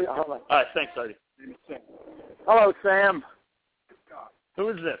 Hold on. All right, thanks, Artie. Hello, Sam. Who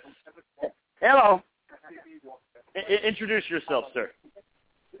is this? Hello. Introduce yourself, sir.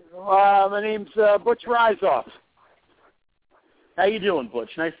 My name's Butch Rizoff. How you doing, Butch?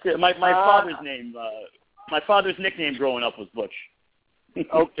 Nice to my father's name. My father's nickname growing up was Butch.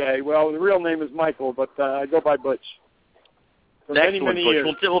 Okay, well, the real name is Michael, but I go by Butch. For many years.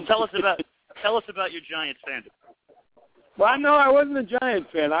 Well, tell us about your Giants fandom. Well, no, I wasn't a Giants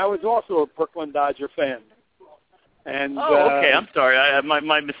fan. I was also a Brooklyn Dodger fan. And okay. I'm sorry.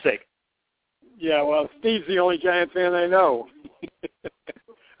 My mistake. Yeah, well, Steve's the only Giant fan I know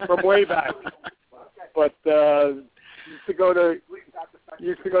from way back. But used to go to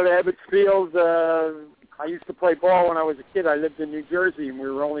Ebbets Field. I used to play ball when I was a kid. I lived in New Jersey, and we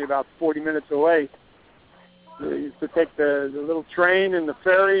were only about 40 minutes away. We used to take the little train and the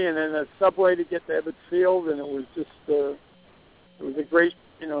ferry and then a subway to get to Ebbets Field, and it was just it was a great,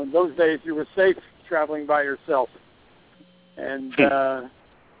 in those days you were safe traveling by yourself. And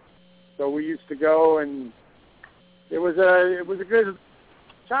so we used to go, and it was a good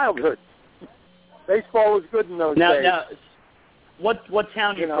childhood. Baseball was good in those days. Now, what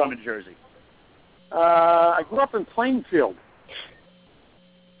town are you from in Jersey? I grew up in Plainfield.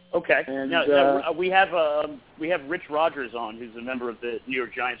 Okay. And, now we have Rich Rodgers on, who's a member of the New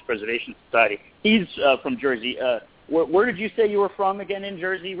York Giants Preservation Society. He's from Jersey. Where did you say you were from again in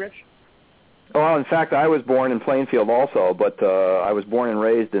Jersey, Rich? Well, in fact, I was born in Plainfield also, but I was born and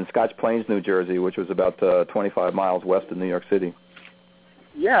raised in Scotch Plains, New Jersey, which was about 25 miles west of New York City.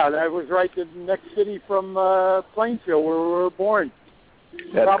 Yeah, that was right the next city from Plainfield, where we were born.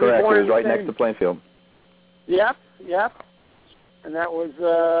 That's Probably correct. It born was right next to Plainfield. Yep. And that was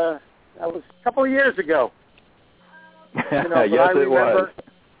a couple of years ago. Yes, it was.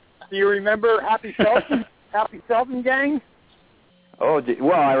 Do you remember Happy Felton? Happy Felton gang? Oh,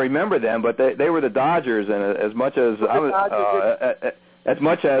 well, I remember them, but they were the Dodgers, and as much as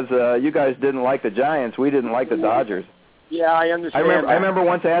you guys didn't like the Giants, we didn't like the Dodgers. Yeah, I understand. I remember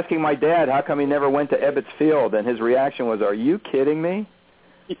once asking my dad how come he never went to Ebbets Field, and his reaction was, "Are you kidding me?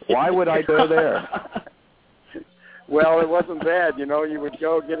 Why would I go there?" Well, it wasn't bad. You would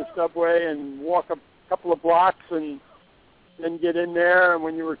go get a subway and walk a couple of blocks and then get in there. And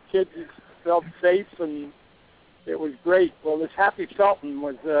when you were kids, you felt safe, and it was great. Well, this Happy Felton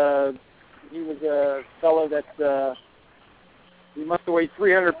was he was a fellow that he must have weighed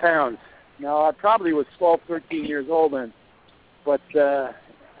 300 pounds. Now, I probably was 12, 13 years old then. But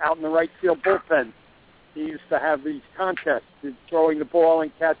out in the right field bullpen, he used to have these contests, throwing the ball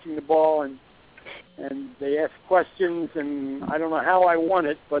and catching the ball, and they asked questions, and I don't know how I won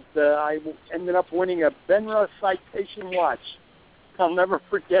it, but I ended up winning a Benra Citation watch. I'll never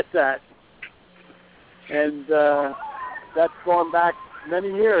forget that. And that's gone back many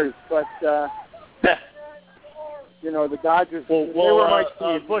years, but the Dodgers. Well, they were my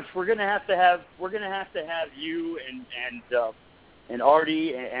team. Butch, we're gonna have to have you and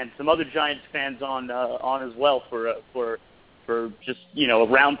Artie and some other Giants fans on as well for just a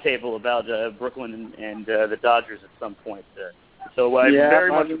roundtable about Brooklyn and the Dodgers at some point. So I very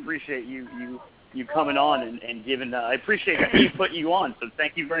much appreciate you coming on and giving. I appreciate me putting you on. So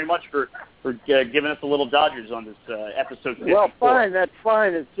thank you very much for giving us a little Dodgers on this episode 54. Well, fine. That's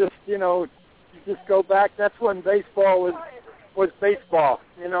fine. It's just you just go back. That's when baseball was baseball.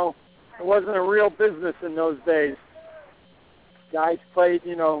 It wasn't a real business in those days. Guys played,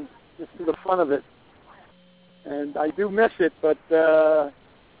 just for the fun of it. And I do miss it, but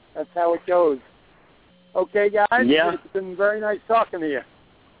that's how it goes. Okay, guys. Yeah. It's been very nice talking to you.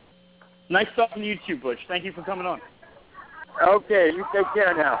 Nice talking to you too, Butch. Thank you for coming on. Okay, you take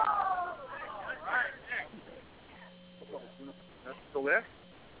care now. Still there?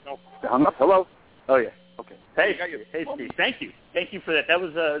 No. Hello. Oh yeah. Okay. Hey, Steve. Thank you for that. That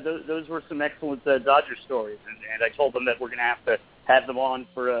was those were some excellent Dodgers stories, and I told them that we're going to have them on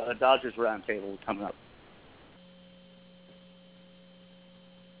for a Dodgers roundtable coming up.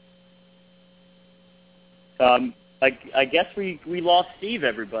 I guess we lost Steve.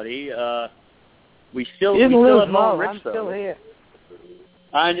 Everybody. We still have Mo and Rich. I'm still here.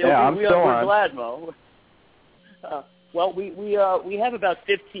 I know. Yeah, We're glad, Mo. Well, we have about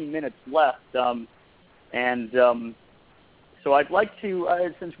 15 minutes left, and so I'd like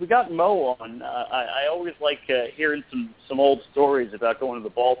to, since we got Mo on, I always like hearing some old stories about going to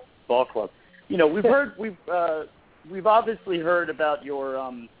the ball club. You know, we've obviously heard about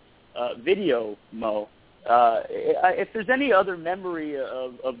your video, Mo. If there's any other memory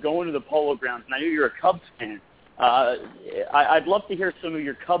of going to the Polo Grounds, and I know you're a Cubs fan, I'd love to hear some of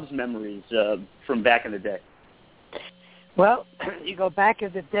your Cubs memories from back in the day. Well, you go back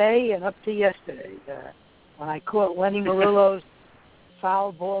in the day and up to yesterday. When I caught Lenny Murillo's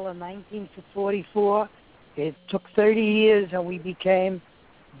foul ball in 1944, it took 30 years, and we became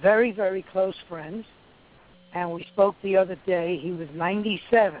very, very close friends. And we spoke the other day. He was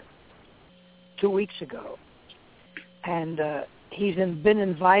 97 2 weeks ago. And he's been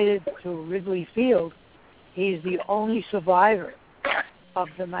invited to Wrigley Field. He's the only survivor of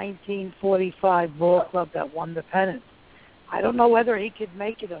the 1945 ball club that won the pennant. I don't know whether he could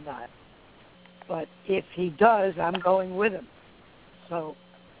make it or not, but if he does, I'm going with him. So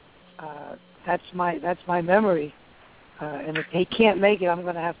that's my memory. And if he can't make it, I'm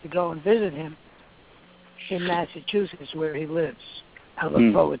going to have to go and visit him in Massachusetts, where he lives. I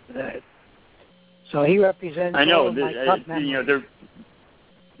look forward to that. So he represents. I know. All of my Cub memories.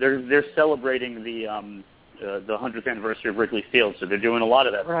 They're celebrating the 100th anniversary of Wrigley Field, so they're doing a lot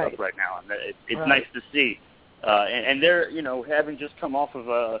of that stuff right now, and it's nice to see. And they're, having just come off of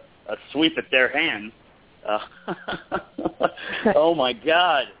a sweep at their hands. Oh my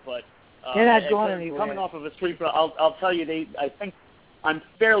God! But they're not going anywhere. Coming off of a sweep, I'll tell you, I'm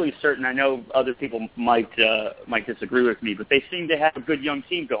fairly certain. I know other people might disagree with me, but they seem to have a good young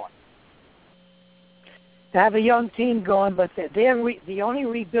team going. They have a young team going, but the only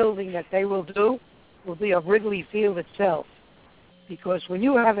rebuilding that they will do will be of Wrigley Field itself, because when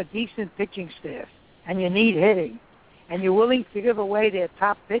you have a decent pitching staff and you need hitting, and you're willing to give away their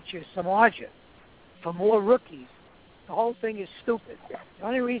top pitchers, Samardzija, for more rookies, the whole thing is stupid. The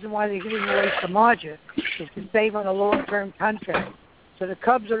only reason why they're giving away Samardzija is to save on a long-term contract. So the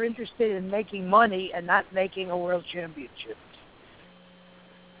Cubs are interested in making money and not making a world championship.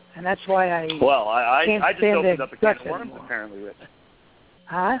 And that's why I just opened up a can of worms, anymore. Apparently, Rich.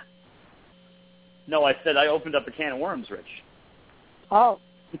 Huh? No, I said I opened up a can of worms, Rich. Oh.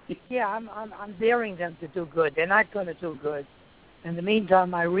 Yeah, I'm daring them to do good. They're not going to do good. In the meantime,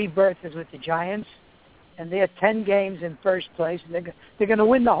 my rebirth is with the Giants, and they're 10 games in first place, and they're going to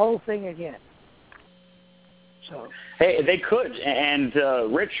win the whole thing again. So. Hey, they could. And,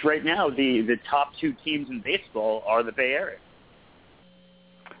 Rich, right now, the top two teams in baseball are the Bay Area.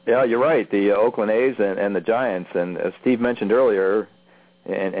 Yeah, you're right. The Oakland A's and the Giants. And as Steve mentioned earlier,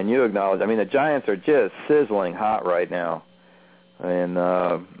 and you acknowledge, I mean, the Giants are just sizzling hot right now. And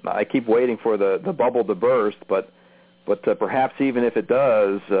I keep waiting for the bubble to burst, but perhaps even if it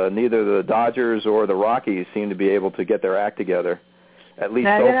does, neither the Dodgers or the Rockies seem to be able to get their act together, at least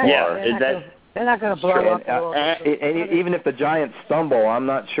so far. They're not going to blow up. And even if the Giants stumble, I'm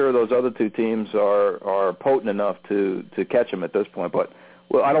not sure those other two teams are potent enough to catch them at this point. But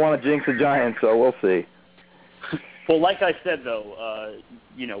I don't want to jinx the Giants, so we'll see. Well, like I said, though,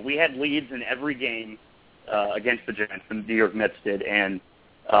 we had leads in every game against the Giants, the New York Mets did, and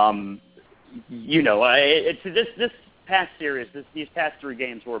this past series, these past three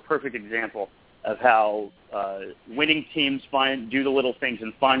games were a perfect example of how winning teams do the little things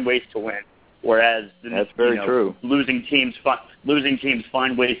and find ways to win, whereas that's very true. Losing teams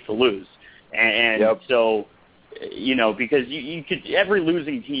find ways to lose, and so because you could every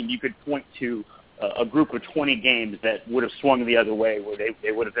losing team you could point to a group of 20 games that would have swung the other way, where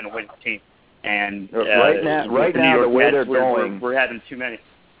they would have been a winning team. And right now, the way they're going, we're having too many.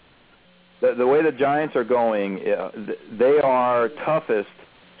 The way the Giants are going, they are toughest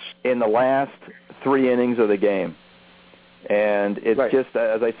in the last 3 innings of the game, and it's just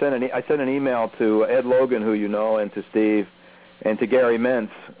as I sent an email to Ed Logan, who you know, and to Steve, and to Gary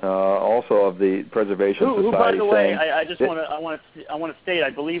Mintz, also of the Preservation Society. Who, by the way, saying, I want to state, I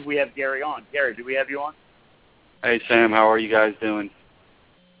believe we have Gary on. Gary, do we have you on? Hey Sam, how are you guys doing?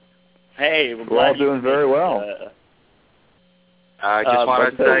 Hey, we're all doing very well. I just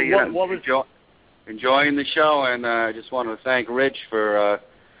want to say, enjoying the show, and I just want to thank Rich for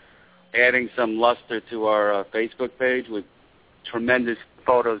adding some luster to our Facebook page with tremendous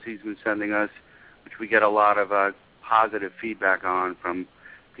photos he's been sending us, which we get a lot of positive feedback on from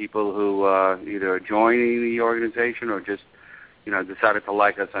people who either are joining the organization or just, decided to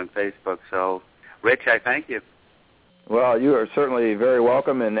like us on Facebook. So, Rich, I thank you. Well, you are certainly very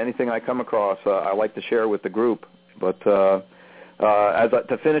welcome, and anything I come across, I like to share with the group. But to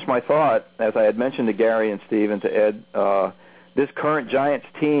finish my thought, as I had mentioned to Gary and Steve and to Ed, this current Giants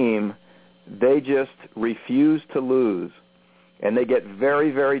team, they just refuse to lose, and they get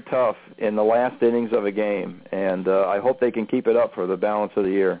very, very tough in the last innings of a game. And I hope they can keep it up for the balance of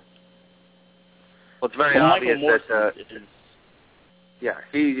the year. Well, it's very obvious that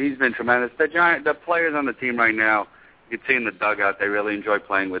he's been tremendous. The players on the team right now, you can see in the dugout, they really enjoy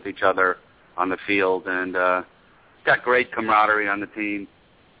playing with each other on the field, and it's got great camaraderie on the team.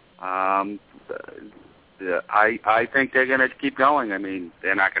 I think they're going to keep going. I mean,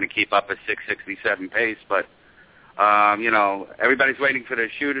 they're not going to keep up a 667 pace, but, everybody's waiting for the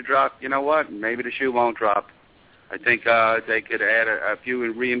shoe to drop. You know what? Maybe the shoe won't drop. I think they could add a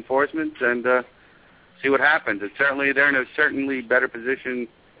few reinforcements and see what happens. They're in a certainly better position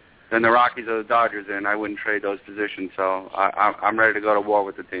than the Rockies or the Dodgers, and I wouldn't trade those positions. So I'm ready to go to war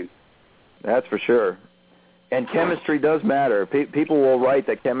with the team. That's for sure. And chemistry does matter. People will write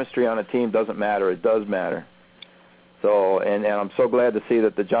that chemistry on a team doesn't matter. It does matter. So, and I'm so glad to see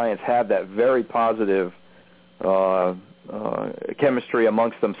that the Giants have that very positive chemistry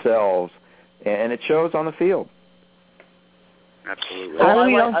amongst themselves, and it shows on the field. Absolutely. I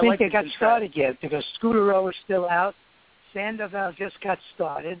really don't think they got started yet because Scudero is still out. Sandoval just got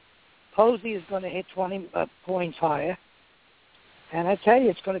started. Posey is going to hit 20 points higher. And I tell you,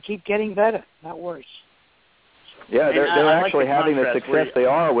 it's going to keep getting better, not worse. Yeah, they're actually having the success they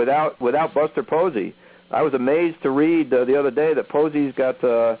are without Buster Posey. I was amazed to read the other day that Posey's got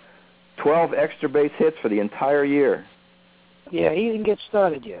 12 extra base hits for the entire year. Yeah, he didn't get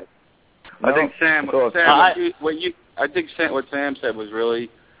started yet. I think what Sam said was really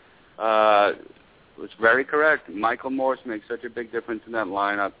was very correct. Michael Morse makes such a big difference in that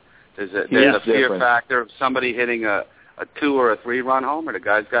lineup. There's a fear factor of somebody hitting a 2 or a 3-run homer. The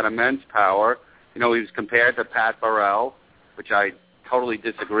guy's got immense power. He was compared to Pat Burrell, which I totally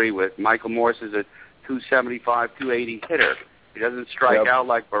disagree with. Michael Morse is a 275, 280 hitter. He doesn't strike out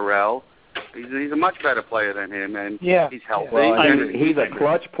like Burrell. He's a much better player than him, and he's healthy. Well, he's a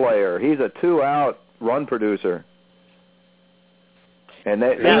clutch player. He's a 2-out run producer. And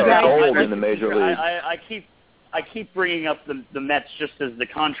they're old in the major league. I keep bringing up the Mets just as the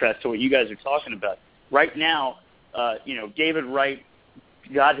contrast to what you guys are talking about. Right now, David Wright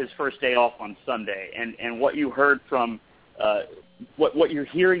got his first day off on Sunday, and what you heard from what you're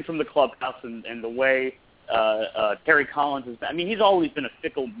hearing from the clubhouse and the way Terry Collins has been. I mean, he's always been a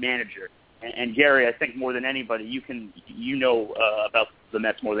fickle manager, and Gary, I think more than anybody, you know about the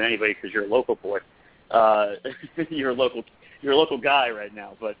Mets more than anybody because you're a local boy. You're a local guy right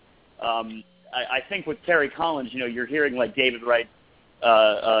now, but I think with Terry Collins, you're hearing like David Wright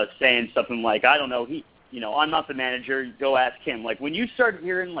saying something like, I don't know, I'm not the manager, go ask him. Like when you start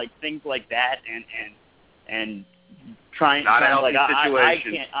hearing like things like that and trying not a healthy I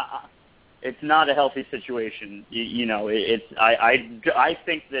situation. It's not a healthy situation. I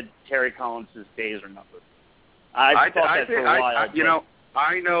think that Terry Collins' days are numbered. I've thought that for a while.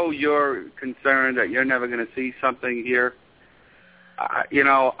 I know you're concerned that you're never going to see something here. I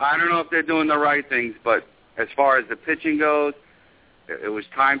don't know if they're doing the right things, but as far as the pitching goes, it was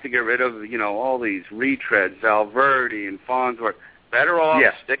time to get rid of, all these retreads, Valverde and Farnsworth. Better off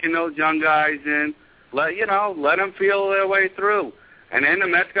sticking those young guys in, let them feel their way through. And then the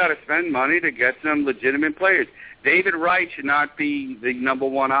Mets got to spend money to get some legitimate players. David Wright should not be the number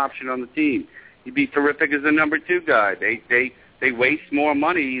one option on the team. He'd be terrific as the number 2 guy. They waste more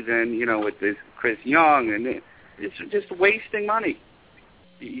money than, with this Chris Young, and it's just wasting money.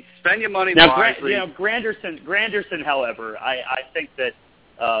 You spend your money wisely. Granderson, however, I think that,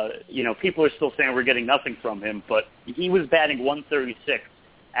 people are still saying we're getting nothing from him, but he was batting 136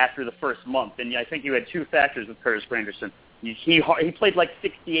 after the first month, and I think you had 2 factors with Curtis Granderson. He played like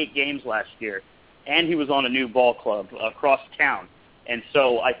 68 games last year, and he was on a new ball club across town, and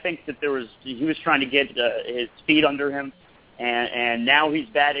so I think that he was trying to get his feet under him, and now he's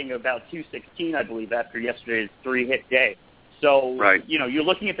batting about 216, I believe, after yesterday's 3-hit day. So right. You're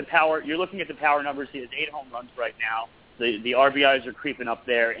looking at the power numbers. He has 8 home runs right now. The RBIs are creeping up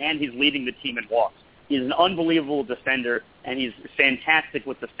there, and he's leading the team in walks. He's an unbelievable defender, and he's fantastic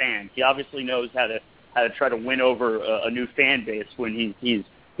with the fans. He obviously knows how to try to win over a new fan base. When he's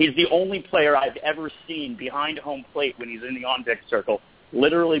the only player I've ever seen behind home plate when he's in the on-deck circle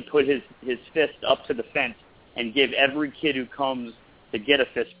literally put his fist up to the fence and give every kid who comes to get a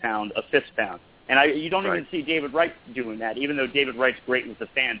fist pound. And you don't even see David Wright doing that, even though David Wright's great with the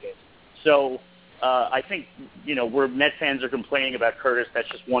fan base. So I think, where Met fans are complaining about Curtis, that's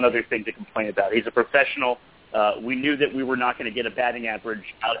just one other thing to complain about. He's a professional. We knew that we were not going to get a batting average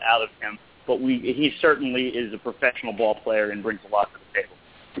out of him, but he certainly is a professional ball player and brings a lot to the table.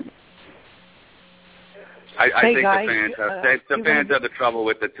 I think guys, the fans have the trouble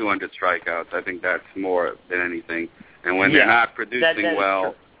with the 200 strikeouts. I think that's more than anything. And when they're not producing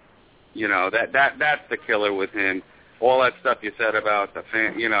well, that's the killer with him. All that stuff you said about the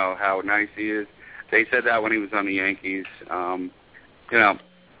fan, how nice he is. They said that when he was on the Yankees.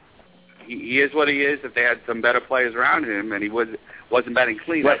 He is what he is. If they had some better players around him and he wasn't batting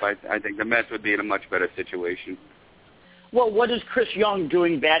cleanup, I think the Mets would be in a much better situation. Well, what is Chris Young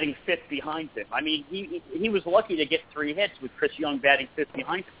doing batting fifth behind him? I mean, he was lucky to get 3 hits with Chris Young batting fifth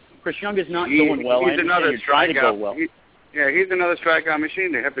behind him. Chris Young is not going well. He's another strikeout. Well. He's another strikeout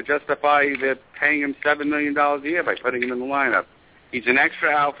machine. They have to justify they're paying him $7 million a year by putting him in the lineup. He's an extra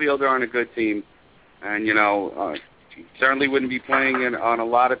outfielder on a good team, and he certainly wouldn't be playing on a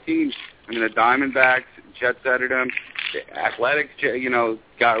lot of teams. I mean, the Diamondbacks jet-setted him. The Athletics,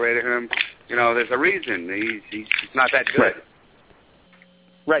 got rid of him. There's a reason. He's not that good.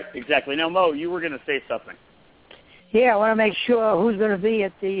 Right, exactly. Now, Mo, you were going to say something. Yeah, I want to make sure who's going to be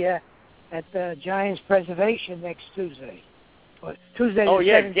at the Giants preservation next Tuesday. Tuesday. Oh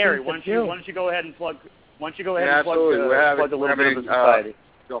yeah, Gary. Why don't you go ahead and plug? Plug the Little Bit of Society.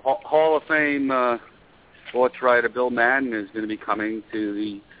 The Hall of Fame sports writer Bill Madden is going to be coming to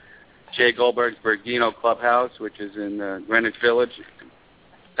the Jay Goldberg's Bergino Clubhouse, which is in Greenwich Village.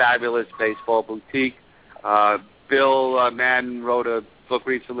 Fabulous baseball boutique. Bill Madden wrote a book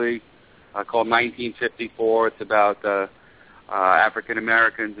recently called 1954. It's about African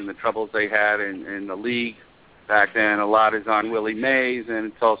Americans and the troubles they had in the league back then. A lot is on Willie Mays, and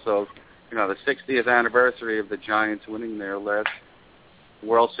it's also the 60th anniversary of the Giants winning their last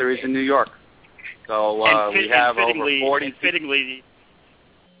World Series in New York. So we have over 40. Fittingly,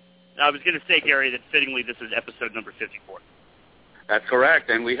 I was going to say, Gary, that fittingly this is episode number 54. That's correct,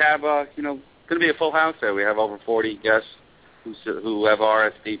 and we have going to be a full house there. We have over 40 guests who have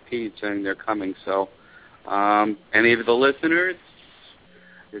RSVP'd saying they're coming. So, any of the listeners,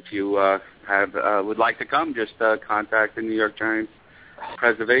 if you would like to come, just contact the New York Giants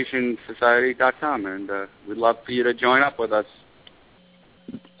PreservationSociety.com, and we'd love for you to join up with us.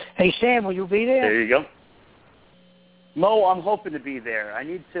 Hey Sam, will you be there? There you go. Mo, I'm hoping to be there. I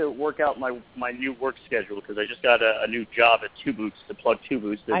need to work out my new work schedule because I just got a new job at Two Boots to plug Two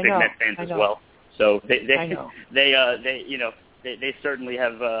Boots. They're big Met fans as well. So they certainly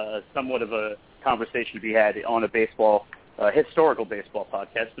have somewhat of a conversation to be had on a historical baseball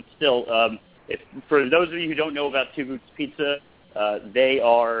podcast. But still, for those of you who don't know about Two Boots Pizza, they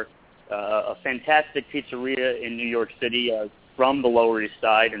are a fantastic pizzeria in New York City from the Lower East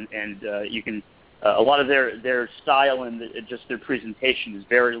Side, and you can. A lot of their style and just their presentation is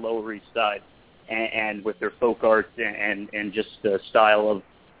very Lower East Side, and with their folk art and just the style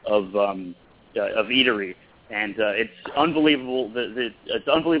of eatery, and it's unbelievable. It's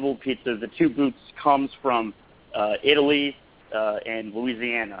unbelievable pizza. The Two Boots comes from Italy and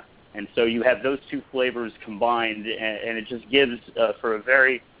Louisiana, and so you have those two flavors combined, and it just gives for a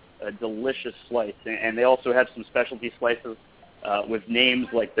very delicious slice. And they also have some specialty slices. With names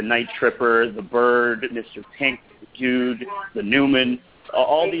like the Night Tripper, the Bird, Mr. Pink, Dude, the Newman,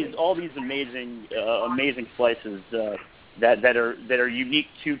 all these amazing slices that are unique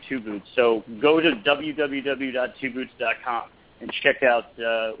to Two Boots. So go to www.twoboots.com and check out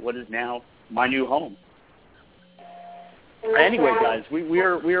what is now my new home. Anyway, guys, we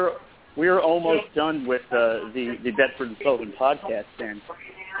are almost done with the Bedford Sullivan podcast, and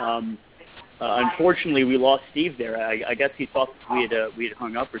unfortunately, we lost Steve there. I guess he thought we had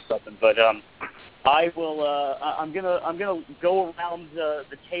hung up or something. But I will. I'm gonna go around the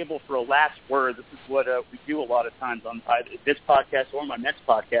table for a last word. This is what we do a lot of times on either this podcast or my next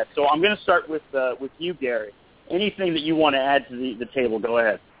podcast. So I'm gonna start with you, Gary. Anything that you want to add to the table? Go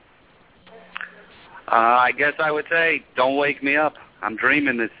ahead. I guess I would say, don't wake me up. I'm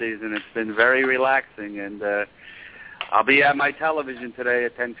dreaming this season. It's been very relaxing, and I'll be at my television today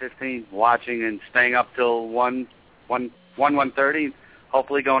at 10:15, watching and staying up till 1 1:30,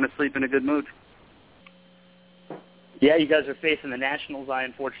 hopefully going to sleep in a good mood. Yeah, you guys are facing the Nationals. I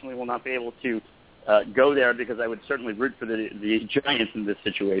unfortunately will not be able to go there because I would certainly root for the Giants in this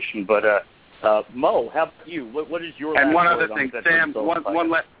situation. But Mo, how about you? What is your and last one word other thing, on Sam?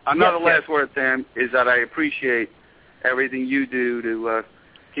 Another last word, Sam, is that I appreciate everything you do to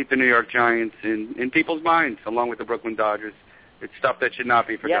keep the New York Giants in people's minds, along with the Brooklyn Dodgers. It's stuff that should not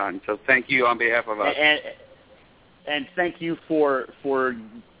be forgotten. So thank you on behalf of us. And thank you for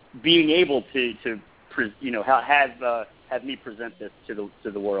being able to have me present this to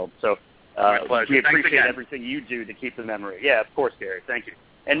the world. So we appreciate everything you do to keep the memory. Yeah, of course, Gary. Thank you.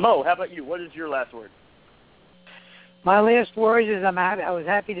 And Mo, how about you? What is your last word? My last word is I was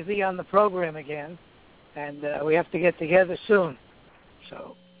happy to be on the program again, and we have to get together soon.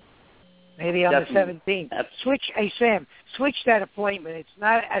 So maybe on Definitely. the 17th. Sam, switch that appointment. It's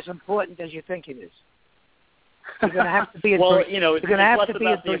not as important as you think it is. You're going to have to be well, you're going to have to be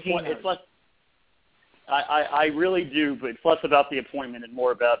at it's less. I really do, but it's less about the appointment and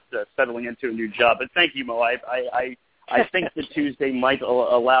more about settling into a new job. But thank you, Mo. I think that Tuesday might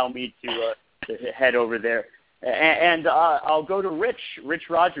allow me to head over there, and I'll go to Rich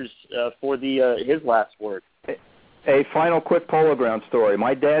Rodgers for his last word. A final quick Polo Ground story.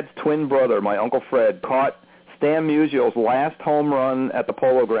 My dad's twin brother, my Uncle Fred, caught Stan Musial's last home run at the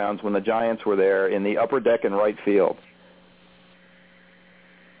Polo Grounds when the Giants were there in the upper deck in right field.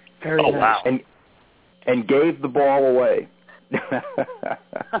 Very nice. Wow. And gave the ball away.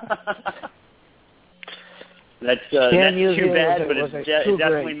 That's too bad, but it great.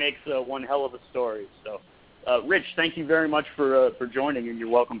 definitely makes one hell of a story. So, Rich, thank you very much for joining, and you're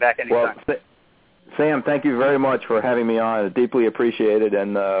welcome back anytime. Well, Sam, thank you very much for having me on. It's deeply appreciated,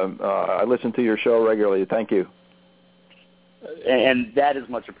 and I listen to your show regularly. Thank you. And that is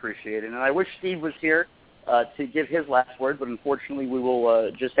much appreciated. And I wish Steve was here to give his last word, but unfortunately we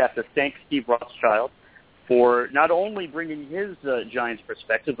will just have to thank Steve Rothschild for not only bringing his Giants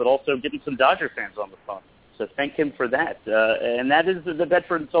perspective, but also getting some Dodger fans on the phone. So thank him for that. And that is the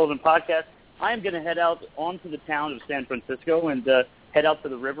Bedford Sullivan podcast. I am going to head out onto the town of San Francisco and head out to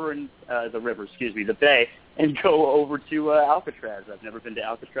the bay, and go over to Alcatraz. I've never been to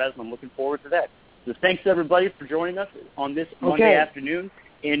Alcatraz, and I'm looking forward to that. So thanks, everybody, for joining us on this Monday afternoon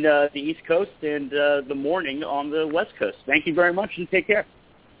in the East Coast and the morning on the West Coast. Thank you very much, and take care.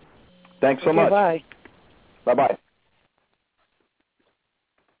 Thanks so much. Bye. Bye-bye.